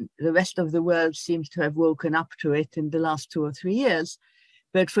Yemen. The rest of the world seems to have woken up to it in the last 2 or 3 years.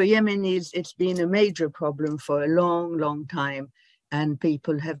 But for Yemenis, it's been a major problem for a long, long time. And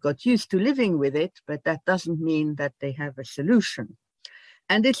people have got used to living with it, but that doesn't mean that they have a solution.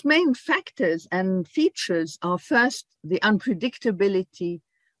 And its main factors and features are first, the unpredictability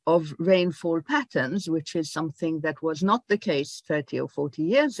of rainfall patterns, which is something that was not the case 30 or 40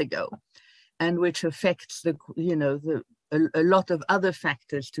 years ago, and which affects a lot of other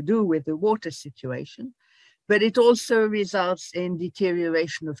factors to do with the water situation. But it also results in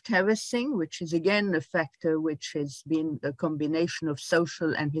deterioration of terracing, which is again a factor which has been a combination of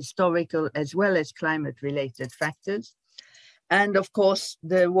social and historical as well as climate-related factors. And of course,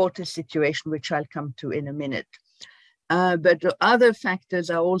 the water situation, which I'll come to in a minute. But other factors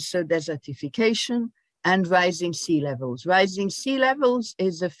are also desertification and rising sea levels. Rising sea levels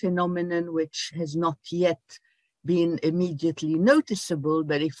is a phenomenon which has not yet been immediately noticeable,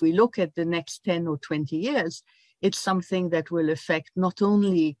 but if we look at the next 10 or 20 years, it's something that will affect not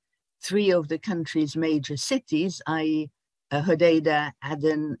only 3 of the country's major cities, i.e. Hodeidah,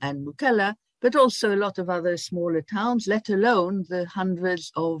 Aden, and Mukalla, but also a lot of other smaller towns, let alone the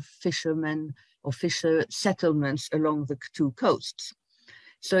hundreds of fishermen or fisher settlements along the 2 coasts.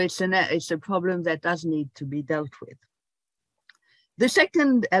 So it's a problem that does need to be dealt with. The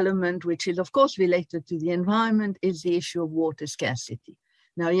second element, which is of course related to the environment, is the issue of water scarcity.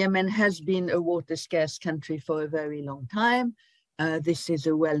 Now, Yemen has been a water scarce country for a very long time. This is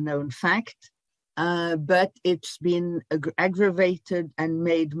a well-known fact, but it's been aggravated and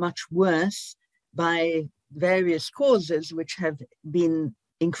made much worse by various causes which have been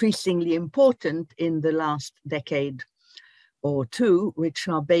increasingly important in the last decade or 2, which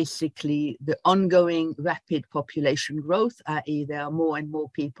are basically the ongoing rapid population growth, i.e. there are more and more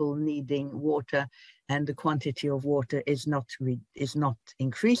people needing water and the quantity of water is not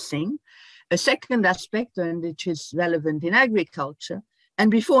increasing. A second aspect, and which is relevant in agriculture, and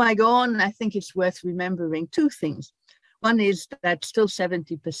before I go on, I think it's worth remembering 2 things. One is that still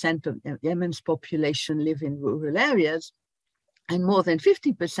 70% of Yemen's population live in rural areas, and more than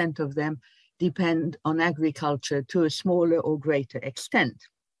 50% of them depend on agriculture to a smaller or greater extent.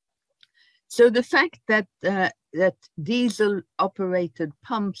 So the fact that diesel-operated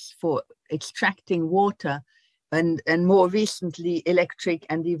pumps for extracting water and more recently electric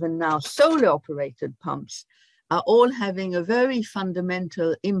and even now solar-operated pumps are all having a very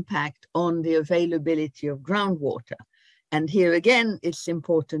fundamental impact on the availability of groundwater. And here again, it's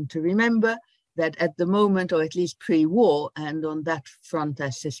important to remember that at the moment, or at least pre-war, and on that front, I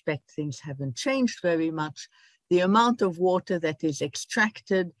suspect things haven't changed very much, the amount of water that is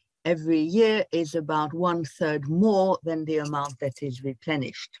extracted every year is about 1/3 more than the amount that is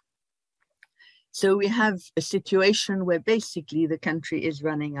replenished. So we have a situation where basically the country is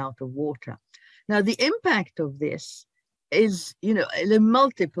running out of water. Now, the impact of this is, you know, a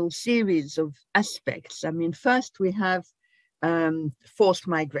multiple series of aspects. I mean, first we have forced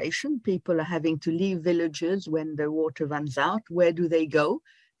migration. People are having to leave villages when the water runs out. Where do they go?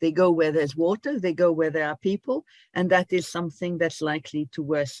 They go where there's water, they go where there are people, and that is something that's likely to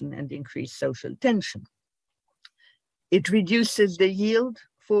worsen and increase social tension. It reduces the yield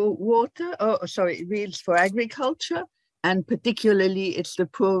for water, yields for agriculture, and particularly it's the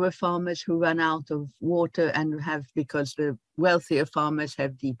poorer farmers who run out of water and because the wealthier farmers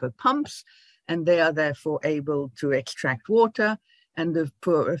have deeper pumps, and they are therefore able to extract water, and the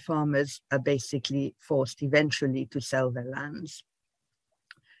poorer farmers are basically forced eventually to sell their lands.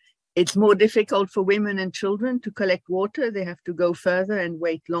 It's more difficult for women and children to collect water. They have to go further and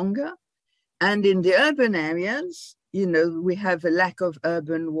wait longer. And in the urban areas, you know, we have a lack of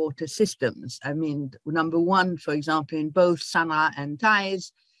urban water systems. I mean, number one, for example, in both Sana'a and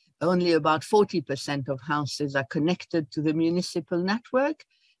Taiz, only about 40% of houses are connected to the municipal network.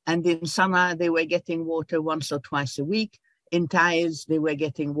 And in Sana'a, they were getting water once or twice a week. In Taiz, they were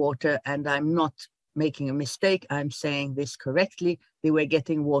getting water, and I'm not making a mistake, I'm saying this correctly, they were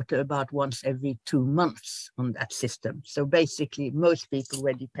getting water about once every 2 months on that system. So basically, most people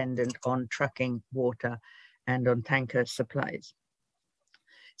were dependent on trucking water and on tanker supplies.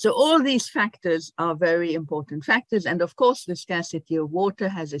 So all these factors are very important factors. And of course, the scarcity of water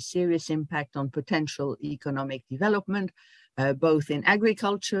has a serious impact on potential economic development, both in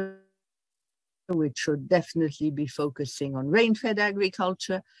agriculture, which should definitely be focusing on rain-fed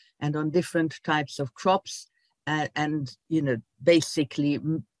agriculture and on different types of crops, and you know, basically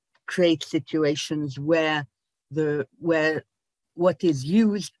create situations where what is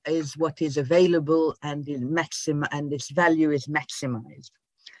used is what is available, and its value is maximized.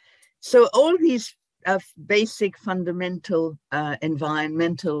 So all these basic fundamental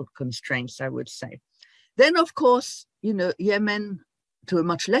environmental constraints, I would say. Then, of course, you know, Yemen, to a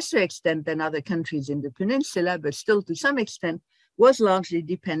much lesser extent than other countries in the peninsula, but still to some extent, was largely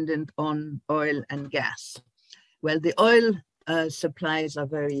dependent on oil and gas. Well, the oil supplies are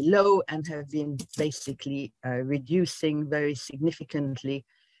very low and have been basically reducing very significantly,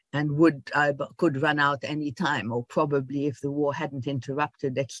 and could run out any time, or probably if the war hadn't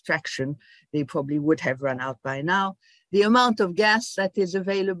interrupted extraction, they probably would have run out by now. The amount of gas that is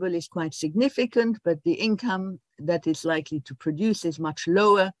available is quite significant, but the income that is likely to produce is much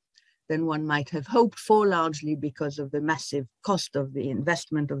lower than one might have hoped for, largely because of the massive cost of the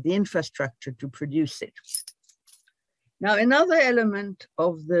investment of the infrastructure to produce it. Now, another element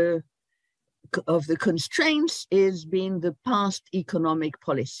of the constraints is being the past economic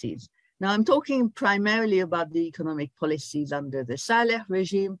policies. Now, I'm talking primarily about the economic policies under the Saleh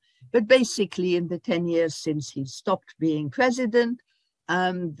regime, but basically in the 10 years since he stopped being president,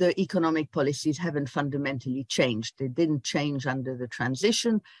 the economic policies haven't fundamentally changed. They didn't change under the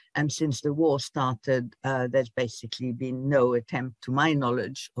transition, and since the war started, there's basically been no attempt, to my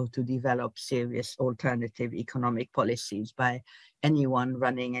knowledge, or to develop serious alternative economic policies by anyone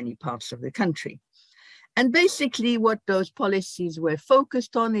running any parts of the country. And basically what those policies were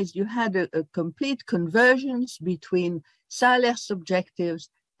focused on is you had a complete convergence between Saleh's objectives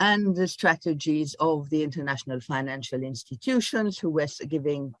and the strategies of the international financial institutions who were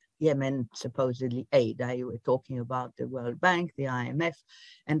giving Yemen supposedly aid. You were talking about the World Bank, the IMF,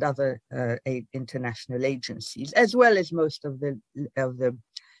 and other international agencies, as well as most of the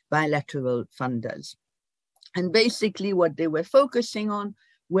bilateral funders. And basically what they were focusing on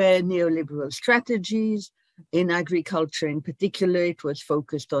were neoliberal strategies. In agriculture in particular, it was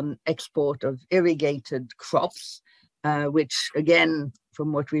focused on export of irrigated crops, which again,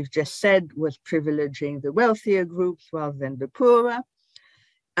 from what we've just said, was privileging the wealthier groups rather than the poorer,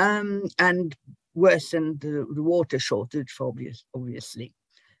 and worsened the water shortage, obviously.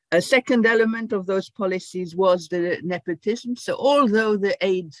 A second element of those policies was the nepotism. So although the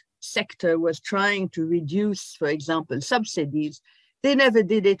aid sector was trying to reduce, for example, subsidies, they never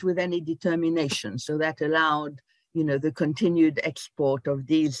did it with any determination. So that allowed, you know, the continued export of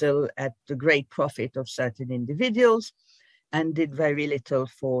diesel at the great profit of certain individuals, and did very little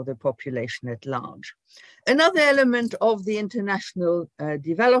for the population at large. Another element of the international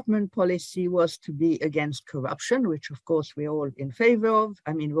development policy was to be against corruption, which of course we're all in favor of.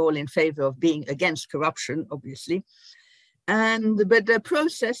 I mean, we're all in favor of being against corruption, obviously. But the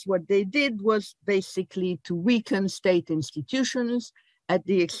process, what they did was basically to weaken state institutions at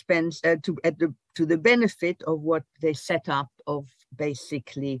the expense, to the benefit of what they set up of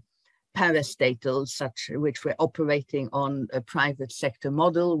basically parastatals, which were operating on a private sector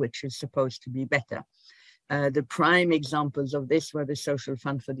model, which is supposed to be better. The prime examples of this were the Social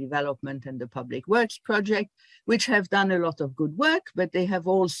Fund for Development and the Public Works Project, which have done a lot of good work, but they have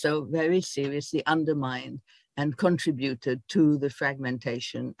also very seriously undermined and contributed to the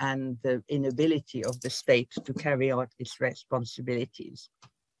fragmentation and the inability of the state to carry out its responsibilities.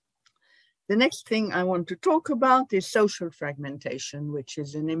 The next thing I want to talk about is social fragmentation, which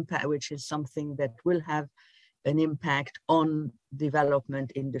is an impact, which is something that will have an impact on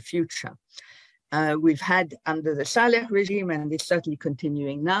development in the future. We've had under the Saleh regime, and it's certainly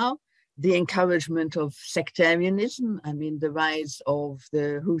continuing now, the encouragement of sectarianism. I mean, the rise of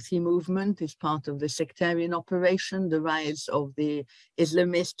the Houthi movement is part of the sectarian operation. The rise of the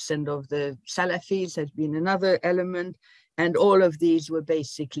Islamists and of the Salafis has been another element. And all of these were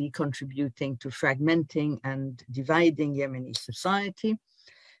basically contributing to fragmenting and dividing Yemeni society.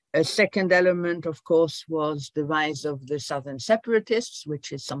 A second element, of course, was the rise of the southern separatists,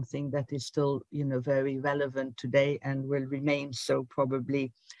 which is something that is still, very relevant today and will remain so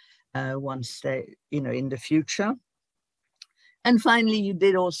probably once they, in the future. And finally, you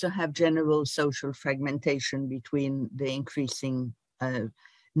did also have general social fragmentation between the increasing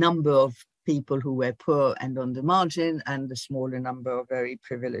number of people who were poor and on the margin and the smaller number of very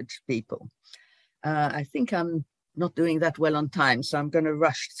privileged people. I think I'm not doing that well on time, so I'm going to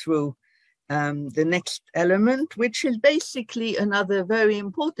rush through the next element, which is basically another very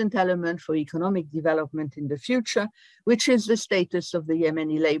important element for economic development in the future, which is the status of the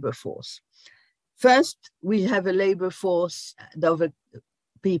Yemeni labor force. First, we have a labor force of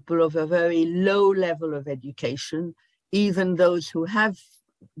people of a very low level of education. Even those who have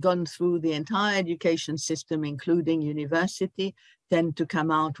gone through the entire education system, including university, tend to come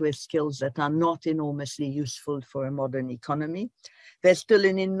out with skills that are not enormously useful for a modern economy. There's still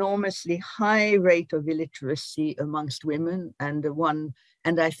an enormously high rate of illiteracy amongst women, and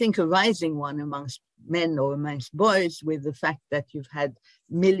I think a rising one amongst men or amongst boys, with the fact that you've had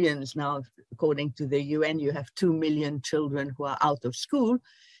millions now, according to the UN, you have 2 million children who are out of school.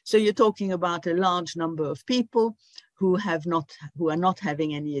 So you're talking about a large number of people who are not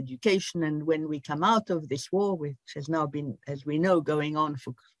having any education. And when we come out of this war, which has now been, as we know, going on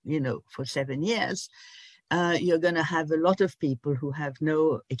for 7 years, you're going to have a lot of people who have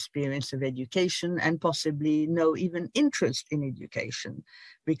no experience of education and possibly no even interest in education,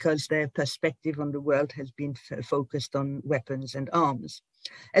 because their perspective on the world has been focused on weapons and arms.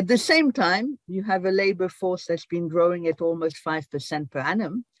 At the same time, you have a labor force that's been growing at almost 5% per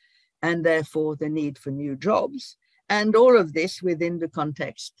annum, and therefore the need for new jobs. And all of this within the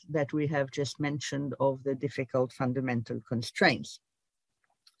context that we have just mentioned of the difficult fundamental constraints.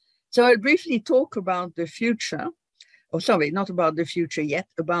 So I'll briefly talk about the future, not about the future yet,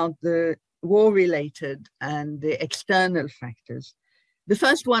 about the war-related and the external factors. The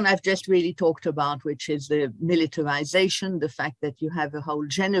first one I've just really talked about, which is the militarization, the fact that you have a whole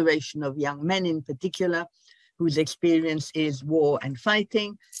generation of young men in particular whose experience is war and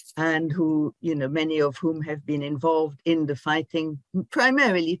fighting, and who, many of whom have been involved in the fighting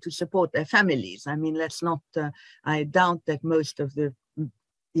primarily to support their families. I mean, I doubt that most of the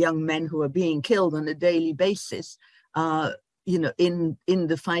young men who are being killed on a daily basis are, in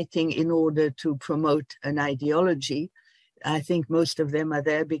the fighting in order to promote an ideology. I think most of them are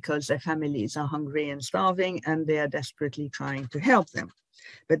there because their families are hungry and starving, and they are desperately trying to help them.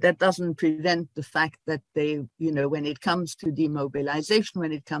 But that doesn't prevent the fact that they, when it comes to demobilization,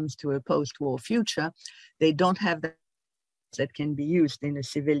 when it comes to a post-war future, they don't have that can be used in a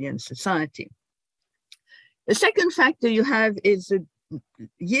civilian society. The second factor you have is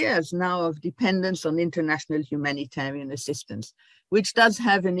years now of dependence on international humanitarian assistance, which does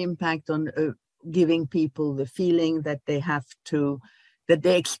have an impact on giving people the feeling that they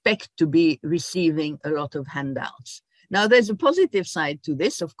expect to be receiving a lot of handouts. Now, there's a positive side to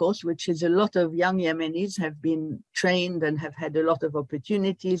this, of course, which is a lot of young Yemenis have been trained and have had a lot of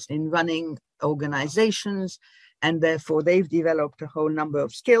opportunities in running organizations, and therefore they've developed a whole number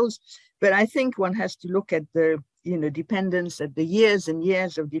of skills. But I think one has to look at the dependence, at the years and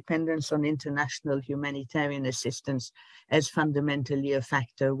years of dependence on international humanitarian assistance as fundamentally a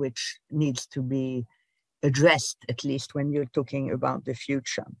factor which needs to be addressed, at least when you're talking about the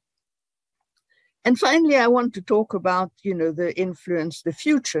future. And finally, I want to talk about, the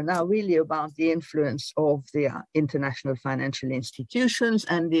future now, really about the influence of the international financial institutions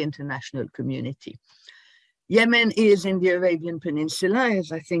and the international community. Yemen is in the Arabian Peninsula,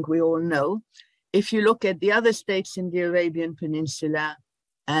 as I think we all know. If you look at the other states in the Arabian Peninsula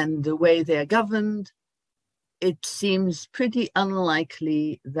and the way they're governed, it seems pretty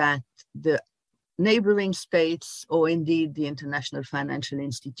unlikely that the neighboring states, or indeed the international financial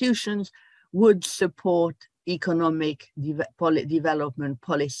institutions, would support economic development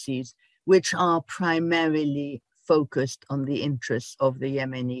policies which are primarily focused on the interests of the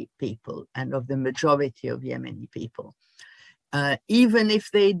Yemeni people and of the majority of Yemeni people. Even if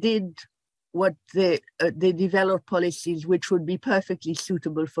they did what they developed policies which would be perfectly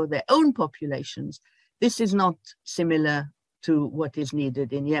suitable for their own populations, this is not similar to what is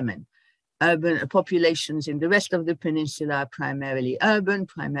needed in Yemen. Urban populations in the rest of the peninsula are primarily urban,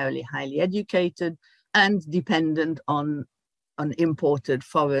 primarily highly educated, and dependent on imported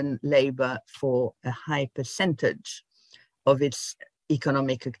foreign labor for a high percentage of its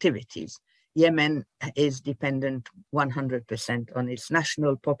economic activities. Yemen is dependent 100% on its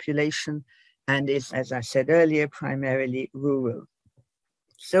national population and is, as I said earlier, primarily rural.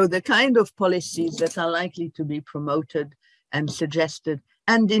 So the kind of policies that are likely to be promoted and suggested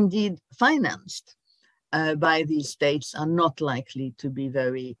and indeed financed by these states are not likely to be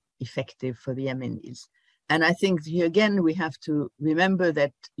very effective for the Yemenis. And I think here again, we have to remember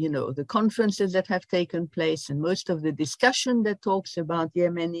that, you know, the conferences that have taken place and most of the discussion that talks about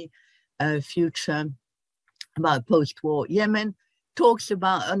Yemeni future, about post-war Yemen, talks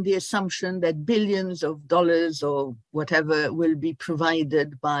about on the assumption that billions of dollars or whatever will be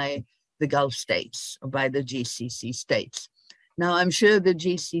provided by the Gulf states or by the GCC states. Now, I'm sure the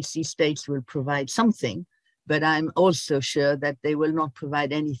GCC states will provide something, but I'm also sure that they will not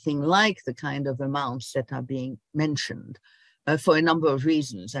provide anything like the kind of amounts that are being mentioned for a number of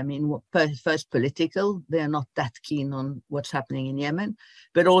reasons. I mean, first, political, they're not that keen on what's happening in Yemen,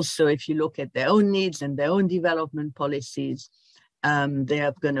 but also if you look at their own needs and their own development policies, they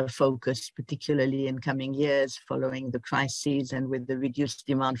are going to focus, particularly in coming years, following the crises and with the reduced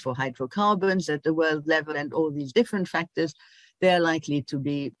demand for hydrocarbons at the world level and all these different factors, they're likely to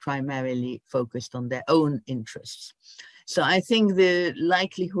be primarily focused on their own interests. So I think the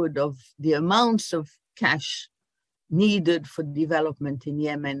likelihood of the amounts of cash needed for development in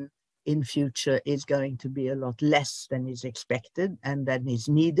Yemen in future is going to be a lot less than is expected and than is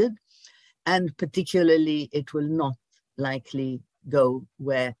needed. And particularly, it will not likely go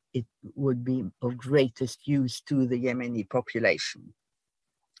where it would be of greatest use to the Yemeni population.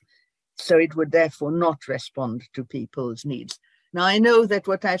 So it would therefore not respond to people's needs. Now, I know that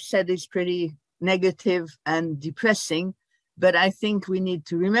what I've said is pretty negative and depressing, but I think we need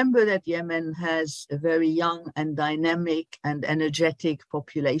to remember that Yemen has a very young and dynamic and energetic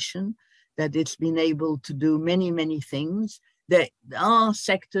population, that it's been able to do many, many things. There are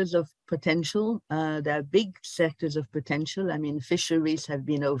sectors of potential. There are big sectors of potential. I mean, fisheries have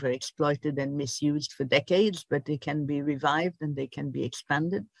been overexploited and misused for decades, but they can be revived and they can be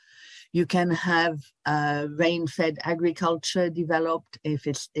expanded. You can have rain-fed agriculture developed if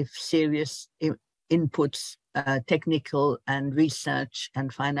serious inputs, technical and research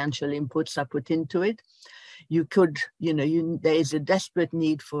and financial inputs are put into it. You could, there is a desperate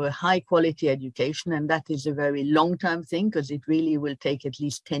need for a high quality education, and that is a very long-term thing because it really will take at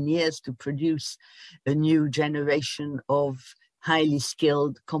least 10 years to produce a new generation of highly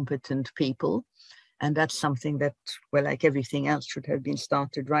skilled, competent people. And that's something that, well, like everything else, should have been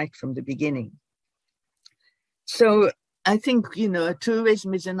started right from the beginning. So I think,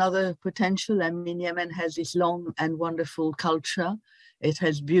 tourism is another potential. I mean, Yemen has this long and wonderful culture. It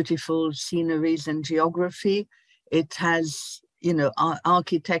has beautiful sceneries and geography. It has,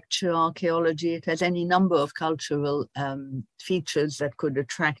 architecture, archaeology. It has any number of cultural features that could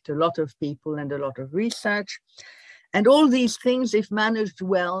attract a lot of people and a lot of research. And all these things, if managed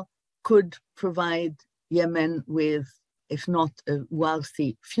well, could provide Yemen with, if not a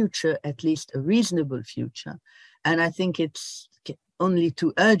wealthy future, at least a reasonable future. And I think it's only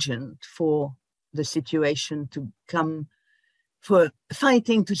too urgent for the situation to come, for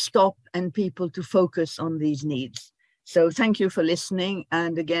fighting to stop and people to focus on these needs. So thank you for listening.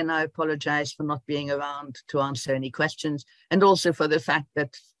 And again, I apologize for not being around to answer any questions, and also for the fact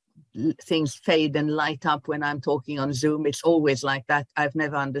that things fade and light up when I'm talking on Zoom. It's always like that. I've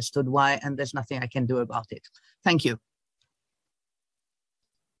never understood why, and there's nothing I can do about it. Thank you.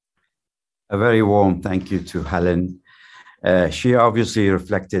 A very warm thank you to Helen. She obviously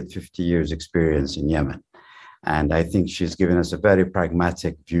reflected 50 years experience in Yemen. And I think she's given us a very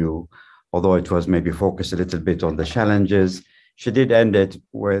pragmatic view, although it was maybe focused a little bit on the challenges. She did end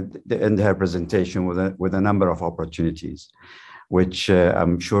her presentation with a number of opportunities, which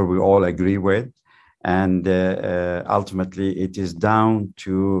I'm sure we all agree with. And ultimately, it is down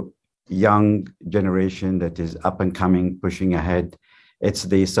to young generation that is up and coming, pushing ahead. It's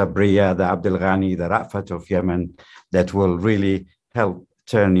the Sabria, the Abdulghani, the Rafat of Yemen that will really help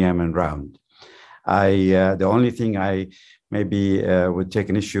turn Yemen around. The only thing I maybe would take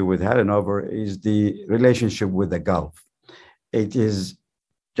an issue with Helen over is the relationship with the Gulf. It is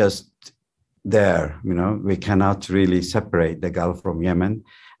just there, we cannot really separate the Gulf from Yemen.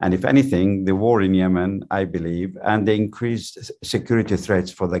 And if anything, the war in Yemen, I believe, and the increased security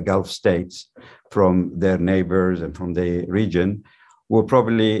threats for the Gulf states from their neighbors and from the region will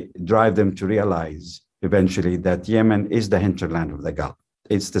probably drive them to realize eventually that Yemen is the hinterland of the Gulf.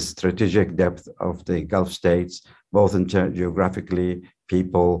 It's the strategic depth of the Gulf states, both in geographically,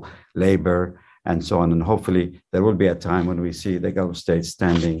 people, labor, and so on. And hopefully there will be a time when we see the Gulf states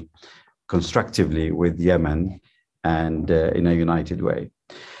standing constructively with Yemen and in a united way.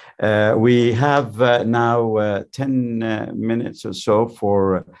 We have now 10 minutes or so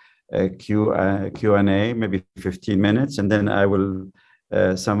for Q&A, maybe 15 minutes, and then I will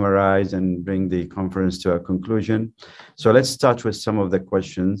summarize and bring the conference to a conclusion. So let's start with some of the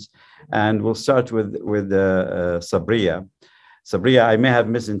questions, and we'll start with Sabria. Sabria, I may have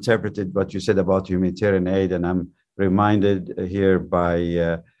misinterpreted what you said about humanitarian aid, and I'm reminded here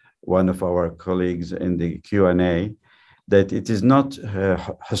by one of our colleagues in the Q&A that it is not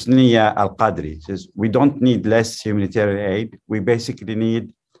Husniya al-Qadri. It says we don't need less humanitarian aid. We basically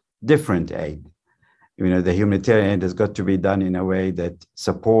need different aid. The humanitarian aid has got to be done in a way that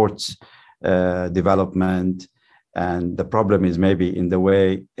supports development. And the problem is maybe in the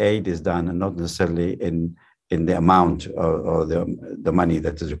way aid is done and not necessarily in the amount or the money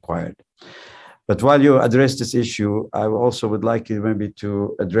that is required. But while you address this issue, I also would like you maybe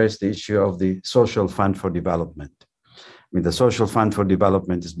to address the issue of the Social Fund for Development. The Social Fund for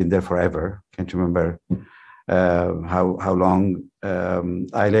Development has been there forever. Can't remember how long.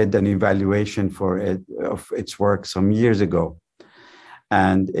 I led an evaluation of its work some years ago.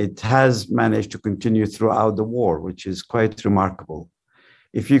 And it has managed to continue throughout the war, which is quite remarkable.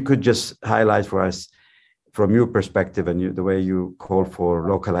 If you could just highlight for us, from your perspective and the way you call for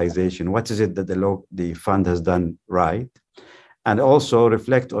localization, what is it that the fund has done right? And also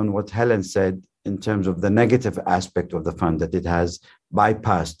reflect on what Helen said in terms of the negative aspect of the fund, that it has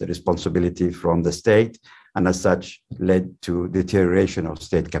bypassed the responsibility from the state and as such led to deterioration of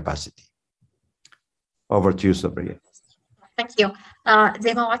state capacity. Over to you, Sabria. Thank you.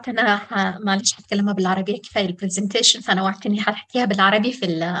 زي ما وعدت أنا معلش هتكلمها بالعربية كفاية البرزنتيشن فأنا وعدتني هحكيها بالعربي في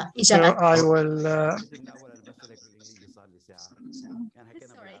الإجابات.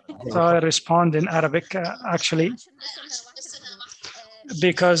 So I respond in Arabic actually,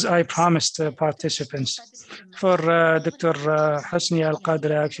 because I promised participants. For Dr. Husni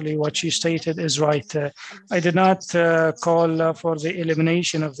Al-Qadri, actually, what she stated is right. I did not call for the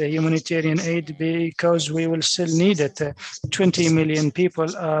elimination of the humanitarian aid because we will still need it. 20 million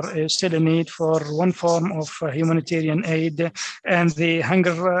people are still in need for one form of humanitarian aid, and the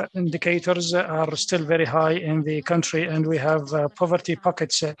hunger indicators are still very high in the country, and we have poverty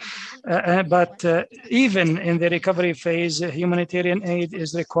pockets. But even in the recovery phase, humanitarian aid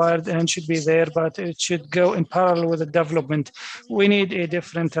is required and should be there, but it should go in parallel with the development. We need a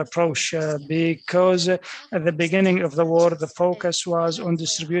different approach because at the beginning of the war, the focus was on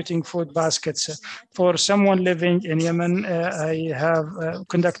distributing food baskets. For someone living in Yemen, I have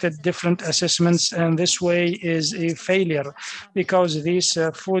conducted different assessments, and this way is a failure because these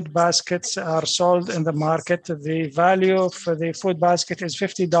food baskets are sold in the market. The value of the food basket is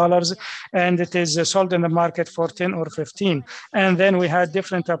 $50, and it is sold in the market for 10 or 15. And then we had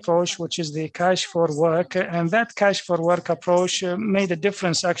different approach, which is the cash for work. And that cash for work approach made a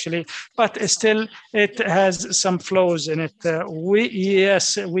difference actually, but still it has some flaws in it.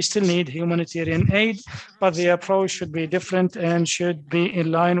 Yes, we still need humanitarian aid, but the approach should be different and should be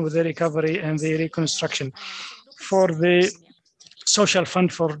in line with the recovery and the reconstruction. For the Social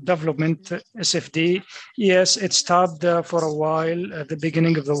Fund for Development, SFD, yes, it stopped for a while at the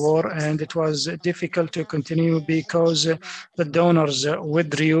beginning of the war, and it was difficult to continue because the donors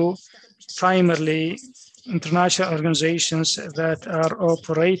withdrew, primarily international organizations that are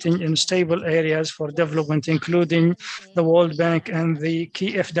operating in stable areas for development, including the World Bank and the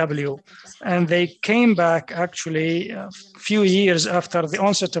KfW. And they came back actually a few years after the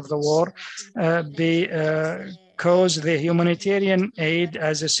onset of the war because the humanitarian aid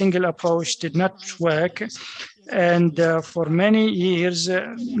as a single approach did not work. And for many years,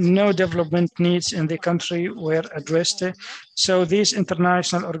 no development needs in the country were addressed. So these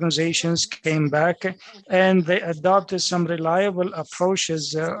international organizations came back and they adopted some reliable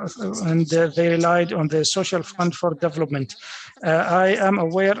approaches and they relied on the Social Fund for Development. I am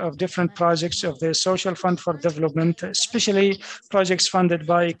aware of different projects of the Social Fund for Development, especially projects funded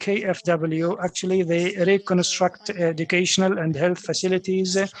by KfW. Actually, they reconstruct educational and health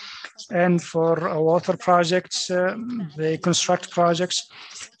facilities, and for water projects, they construct projects,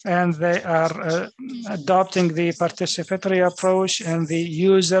 and they are adopting the participatory approach and the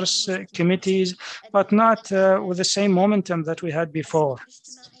users committees, but not with the same momentum that we had before.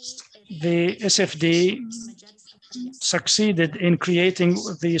 The SFD succeeded in creating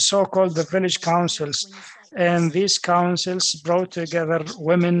the so-called the village councils, and these councils brought together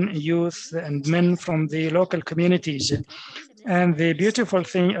women, youth, and men from the local communities. And the beautiful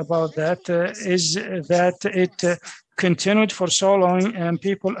thing about that is that it continued for so long, and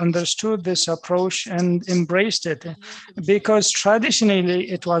people understood this approach and embraced it, because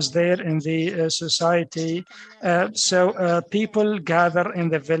traditionally it was there in the society. So people gather in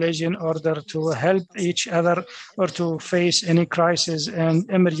the village in order to help each other or to face any crisis and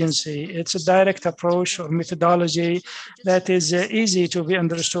emergency. It's a direct approach or methodology that is easy to be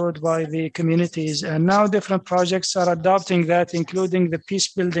understood by the communities. And now different projects are adopting that, including the peace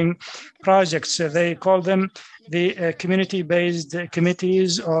building projects. They call them the community-based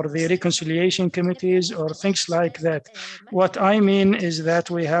committees or the reconciliation committees or things like that. What I mean is that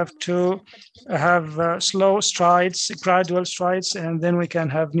we have to have slow strides, gradual strides, and then we can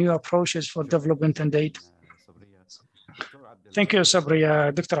have new approaches for development and aid. Thank you,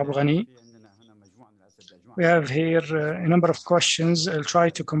 Sabria. Dr. Abdulghani. We have here a number of questions. I'll try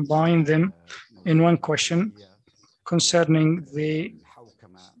to combine them in one question concerning the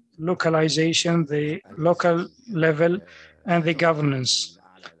localization, the local level, and the governance.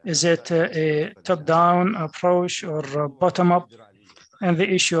 Is it a top-down approach or bottom-up? And the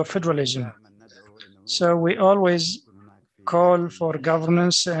issue of federalism. So we always call for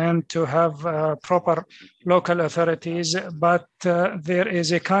governance and to have proper local authorities, but there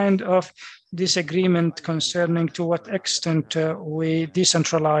is a kind of disagreement concerning to what extent we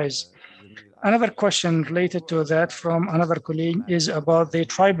decentralize. Another question related to that from another colleague is about the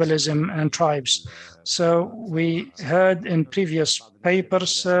tribalism and tribes. So we heard in previous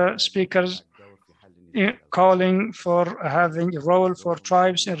papers speakers calling for having a role for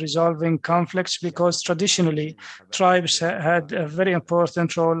tribes in resolving conflicts, because traditionally tribes had a very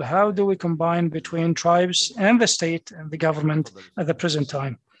important role. How do we combine between tribes and the state and the government at the present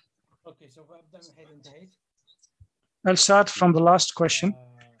time? Okay, so I'll start from the last question.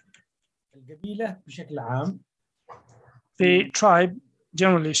 The tribe,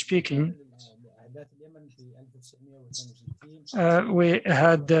 generally speaking, we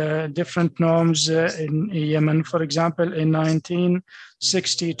had different norms in Yemen. For example, in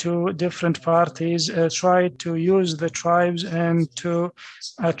 1962, different parties tried to use the tribes and to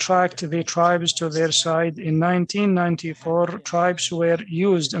attract the tribes to their side. In 1994, tribes were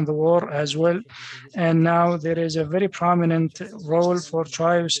used in the war as well. And now there is a very prominent role for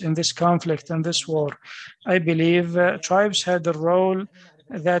tribes in this conflict and this war. I believe tribes had a role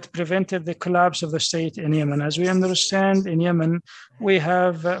that prevented the collapse of the state in Yemen. As we understand, in Yemen, we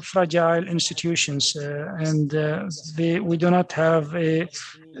have fragile institutions and we do not have a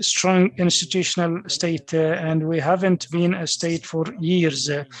strong institutional state and we haven't been a state for years.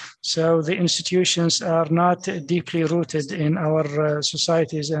 So the institutions are not deeply rooted in our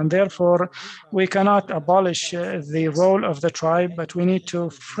societies, and therefore we cannot abolish the role of the tribe, but we need to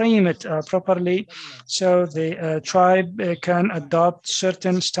frame it properly so the tribe can adopt certain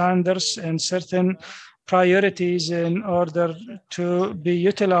standards and certain priorities in order to be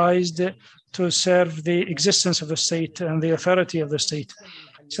utilized to serve the existence of the state and the authority of the state.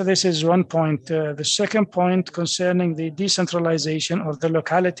 So this is one point. The second point concerning the decentralization of the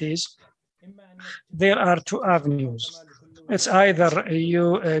localities, there are two avenues. It's either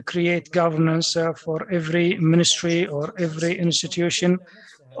you create governance for every ministry or every institution,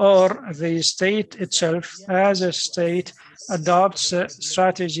 or the state itself, as a state, adopts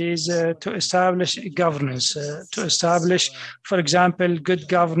strategies to establish governance, to establish, for example, good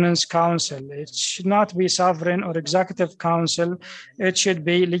governance council. It should not be sovereign or executive council. It should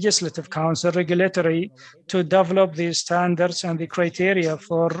be legislative council, regulatory, to develop the standards and the criteria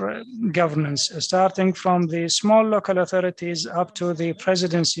for governance, starting from the small local authorities up to the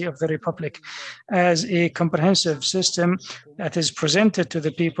presidency of the republic, as a comprehensive system that is presented to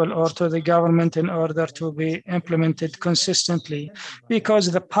the people or to the government in order to be implemented consistently,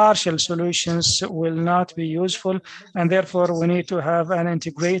 because the partial solutions will not be useful, and therefore we need to have an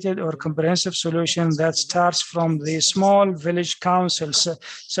integrated or comprehensive solution that starts from the small village councils.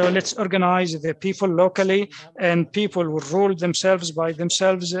 So let's organize the people locally, and people will rule themselves by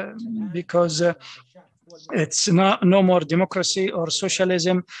themselves, because It's not no more democracy or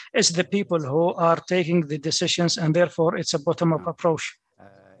socialism. It's the people who are taking the decisions, and therefore it's a bottom-up approach.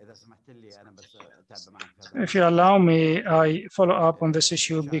 If you allow me, I follow up on this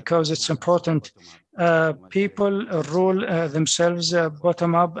issue because it's important. People rule themselves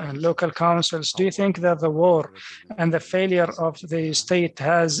bottom-up and local councils. Do you think that the war and the failure of the state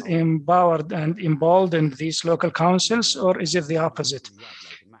has empowered and emboldened these local councils, or is it the opposite?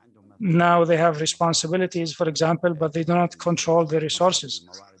 Now they have responsibilities, for example, but they do not control the resources.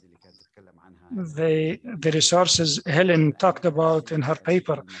 The resources Helen talked about in her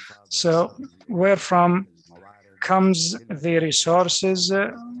paper. So where from comes the resources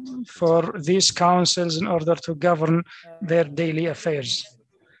for these councils in order to govern their daily affairs?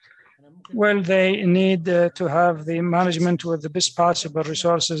 Well, they need to have the management with the best possible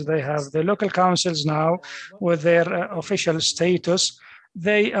resources they have. The local councils now, with their official status,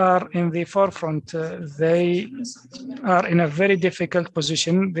 they are in the forefront. They are in a very difficult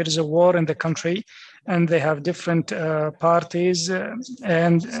position. There is a war in the country, and they have different parties,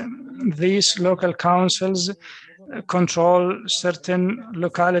 and these local councils control certain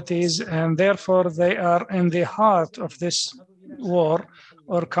localities, and therefore they are in the heart of this war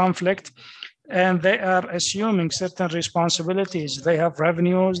or conflict, and they are assuming certain responsibilities. They have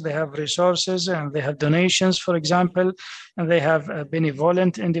revenues, they have resources, and they have donations, for example, and they have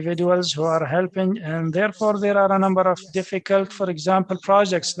benevolent individuals who are helping, and therefore there are a number of difficult, for example,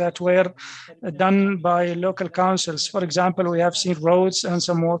 projects that were done by local councils. For example, we have seen roads and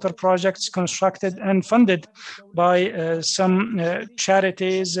some water projects constructed and funded by some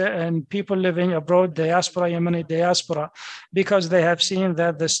charities and people living abroad, diaspora, Yemeni diaspora, because they have seen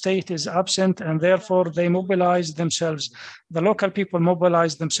that the state is absent, and therefore they mobilize themselves. The local people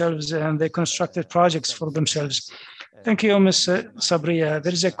mobilized themselves and they constructed projects for themselves. Thank you, Ms. Sabria.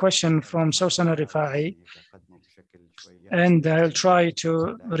 There is a question from Sultan Rifai, and I'll try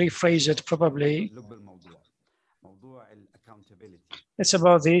to rephrase it probably. It's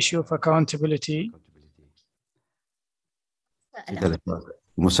about the issue of accountability. It's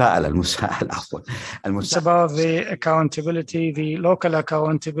about the accountability, the local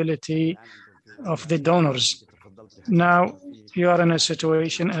accountability of the donors. Now, you are in a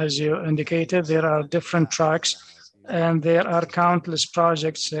situation, as you indicated, there are different tracks, and there are countless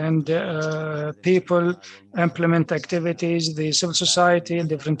projects, and people implement activities, the civil society and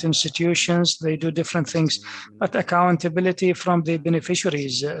different institutions, they do different things, but accountability from the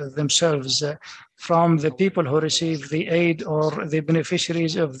beneficiaries themselves, from the people who receive the aid or the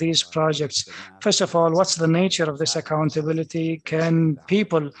beneficiaries of these projects. First of all, what's the nature of this accountability? Can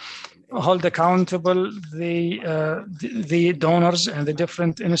people hold accountable the donors and the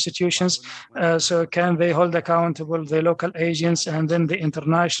different institutions? So can they hold accountable the local agents and then the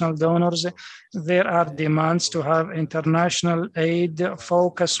international donors? There are demands to have international aid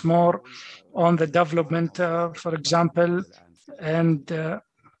focus more on the development, for example, and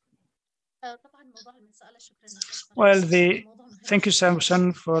well, thank you,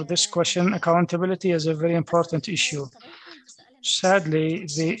 Samson, for this question. Accountability is a very important issue. Sadly,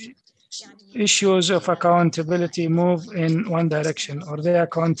 the issues of accountability move in one direction, or the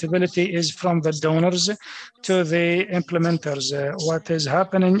accountability is from the donors to the implementers. What is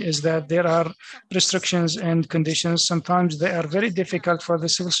happening is that there are restrictions and conditions. Sometimes they are very difficult for the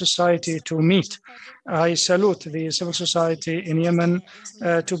civil society to meet. I salute the civil society in Yemen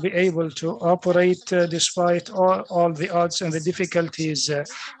to be able to operate despite all the odds and the difficulties.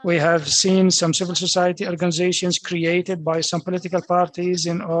 We have seen some civil society organizations created by some political parties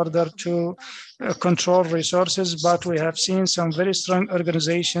in order to control resources, but we have seen some very strong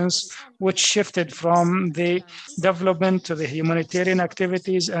organizations which shifted from the development to the humanitarian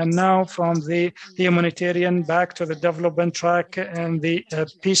activities, and now from the humanitarian back to the development track and the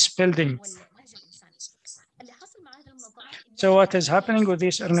peace building. So what is happening with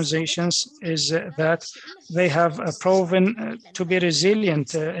these organizations is that they have proven to be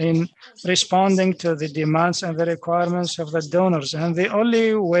resilient in responding to the demands and the requirements of the donors. And the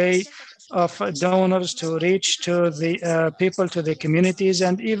only way of donors to reach to the people, to the communities,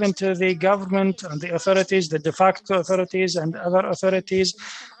 and even to the government and the authorities, the de facto authorities and other authorities,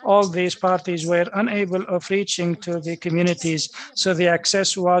 all these parties were unable of reaching to the communities. So the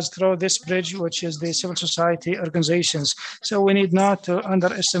access was through this bridge, which is the civil society organizations. So we need not to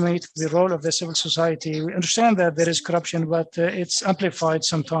underestimate the role of the civil society. We understand that there is corruption, but it's amplified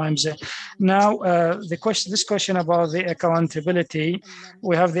sometimes. Now, this question about the accountability,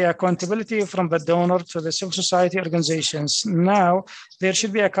 we have the accountability from the donor to the civil society organizations. Now, there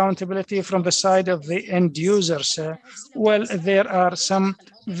should be accountability from the side of the end users. Well, there are some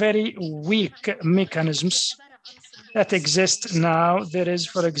very weak mechanisms that exist now. There is,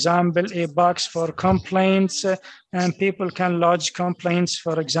 for example, a box for complaints, and people can lodge complaints,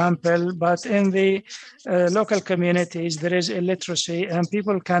 for example, but in the local communities, there is illiteracy and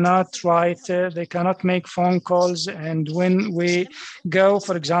people cannot write, they cannot make phone calls. And when we go,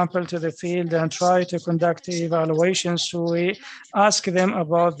 for example, to the field and try to conduct evaluations, we ask them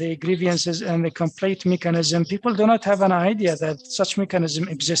about the grievances and the complaint mechanism. People do not have an idea that such mechanism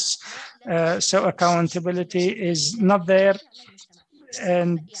exists. So accountability is not there.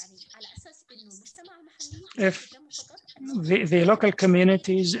 And if the local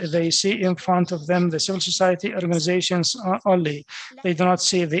communities, they see in front of them the civil society organizations only, they do not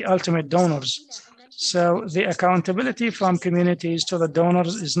see the ultimate donors. So the accountability from communities to the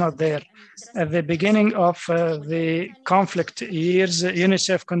donors is not there. At the beginning of the conflict years,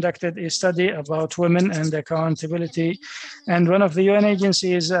 UNICEF conducted a study about women and accountability. And one of the UN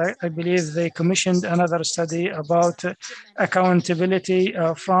agencies, I believe they commissioned another study about accountability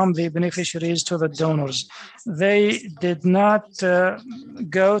from the beneficiaries to the donors. They did not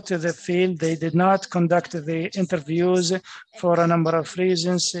go to the field. They did not conduct the interviews for a number of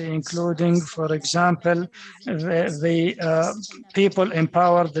reasons, including, for example, the people in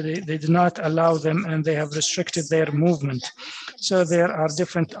power, they did not allow them and they have restricted their movement. So there are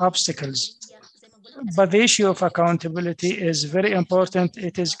different obstacles. But the issue of accountability is very important.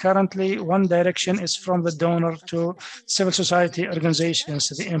 It is currently one direction is from the donor to civil society organizations,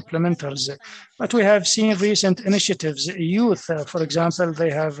 the implementers. But we have seen recent initiatives. Youth, for example,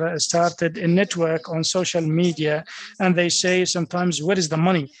 they have started a network on social media, and they say sometimes, where is the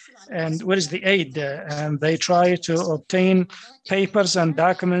money? And where is the aid? And they try to obtain papers and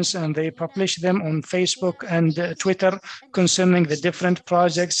documents, and they publish them on Facebook and Twitter concerning the different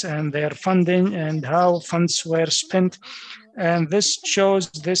projects and their funding and how funds were spent. And this shows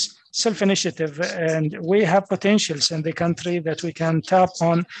this self-initiative, and we have potentials in the country that we can tap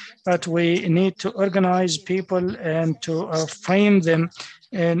on, but we need to organize people and to frame them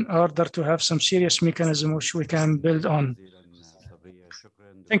in order to have some serious mechanism which we can build on.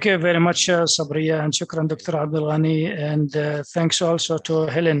 Thank you very much, Sabria, and shukran, Dr. Abdulghani, and thanks also to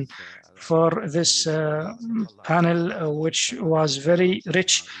Helen for this panel, which was very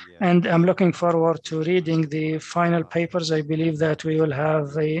rich. And I'm looking forward to reading the final papers. I believe that we will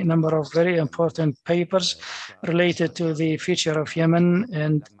have a number of very important papers related to the future of Yemen.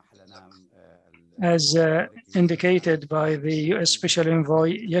 And as indicated by the US Special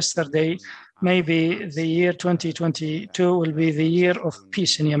Envoy yesterday, maybe the year 2022 will be the year of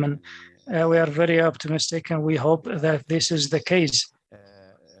peace in Yemen. We are very optimistic, and we hope that this is the case.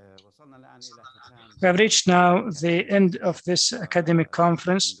 We have reached now the end of this academic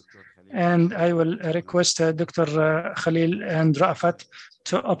conference, and I will request Dr. Khalil and Rafat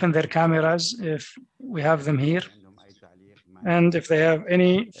to open their cameras if we have them here. And if they have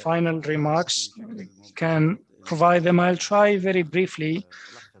any final remarks, we can provide them. I'll try very briefly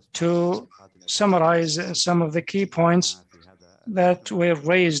to summarize some of the key points that were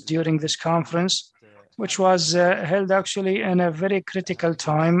raised during this conference, which was held actually in a very critical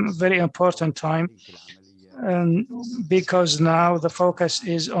time, very important time, because now the focus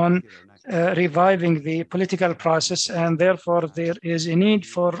is on reviving the political process, and therefore there is a need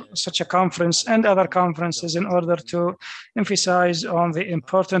for such a conference and other conferences in order to emphasize on the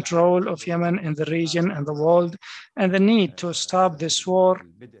important role of Yemen in the region and the world, and the need to stop this war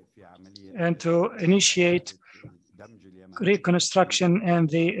and to initiate reconstruction and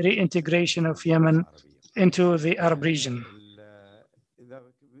the reintegration of Yemen into the Arab region.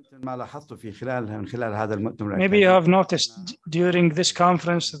 Maybe you have noticed during this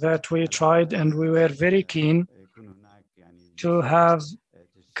conference that we tried, and we were very keen to have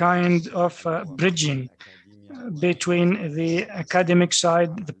kind of bridging between the academic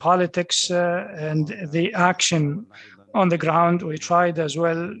side, the politics, and the action on the ground. We tried as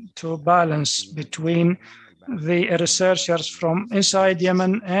well to balance between the researchers from inside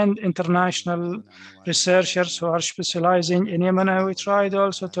Yemen and international researchers who are specializing in Yemen. And we tried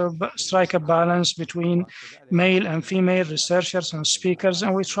also to strike a balance between male and female researchers and speakers.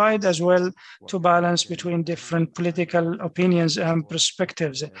 And we tried as well to balance between different political opinions and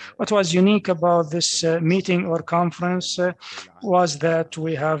perspectives. What was unique about this meeting or conference was that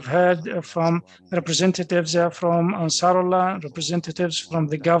we have heard from representatives from Ansarullah, representatives from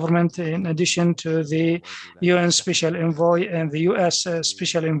the government, in addition to the UN Special Envoy and the US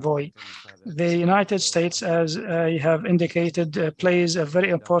Special Envoy. The United States, as I have indicated, plays a very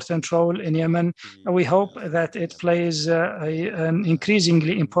important role in Yemen. We hope that it plays an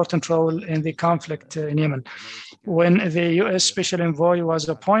increasingly important role in the conflict in Yemen. When the US Special Envoy was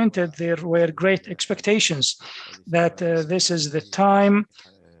appointed, there were great expectations that this is the time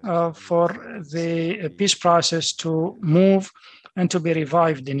for the peace process to move and to be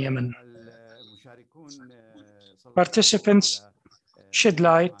revived in Yemen. Participants shed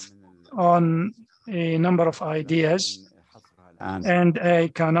light on a number of ideas, and I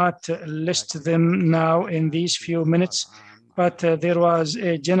cannot list them now in these few minutes, but there was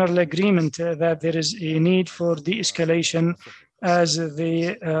a general agreement that there is a need for de-escalation as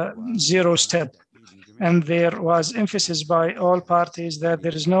the zero step. And there was emphasis by all parties that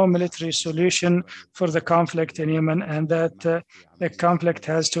there is no military solution for the conflict in Yemen, and that the conflict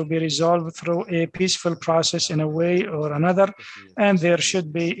has to be resolved through a peaceful process in a way or another. And there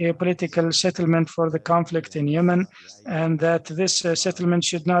should be a political settlement for the conflict in Yemen, and that this settlement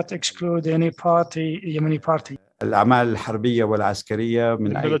should not exclude any party, Yemeni party.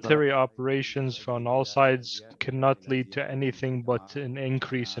 Military operations from all sides cannot lead to anything but an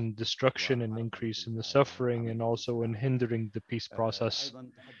increase in destruction, an increase in the suffering, and also in hindering the peace process.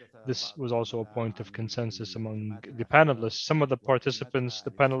 This was also a point of consensus among the panelists. Some of the participants,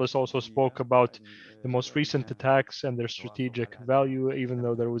 the panelists also spoke about the most recent attacks and their strategic value, even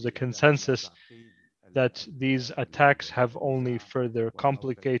though there was a consensus that these attacks have only further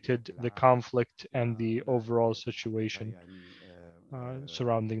complicated the conflict and the overall situation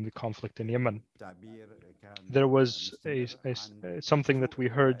surrounding the conflict in Yemen. There was something that we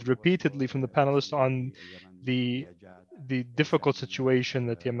heard repeatedly from the panelists on the difficult situation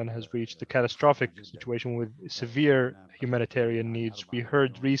that Yemen has reached, the catastrophic situation with severe humanitarian needs. We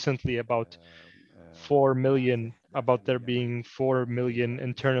heard recently about 4 million, about there being 4 million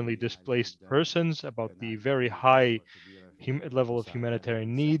internally displaced persons, about the very high level of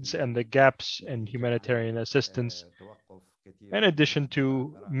humanitarian needs and the gaps in humanitarian assistance, in addition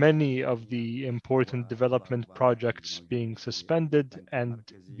to many of the important development projects being suspended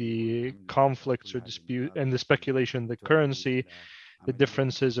and the conflicts or dispute and the speculation in the currency, the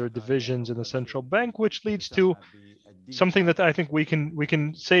differences or divisions in the central bank, which leads to something that I think we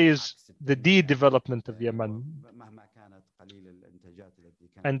can say is the de-development of Yemen.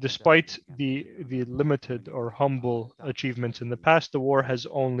 And despite the limited or humble achievements in the past, the war has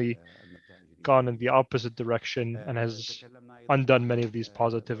only gone in the opposite direction and has undone many of these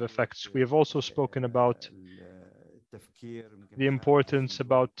positive effects. We have also spoken about the importance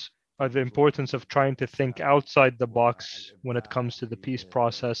of trying to think outside the box when it comes to the peace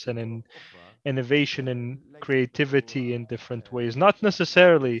process and in innovation and creativity in different ways, not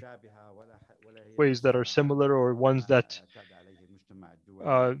necessarily ways that are similar or ones that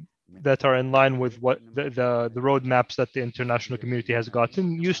are in line with what the roadmaps that the international community has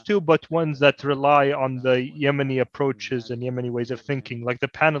gotten used to, but ones that rely on the Yemeni approaches and Yemeni ways of thinking. Like the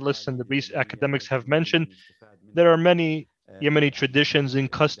panelists and the academics have mentioned, there are many Yemeni traditions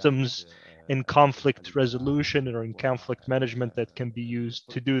and customs in conflict resolution or in conflict management that can be used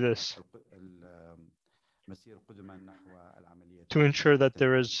to do this, to ensure that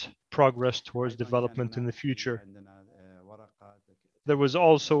there is progress towards development in the future. There was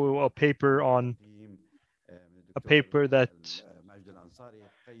also a paper that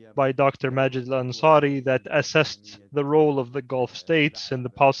by Dr. Majid Al-Ansari that assessed the role of the Gulf states and the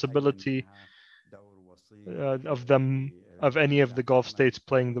possibility of any of the Gulf states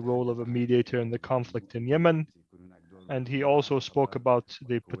playing the role of a mediator in the conflict in Yemen. And he also spoke about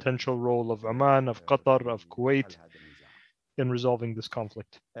the potential role of Oman, of Qatar, of Kuwait in resolving this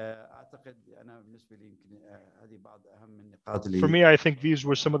conflict. For me, I think these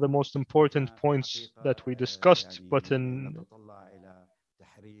were some of the most important points that we discussed, but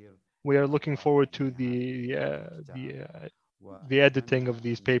we are looking forward to the editing of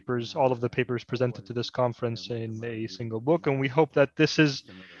these papers, all of the papers presented to this conference in a single book, and we hope that this is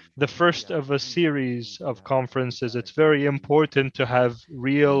the first of a series of conferences. It's very important to have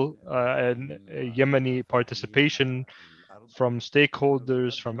real Yemeni participation from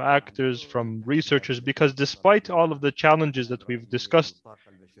stakeholders, from actors, from researchers, because despite all of the challenges that we've discussed,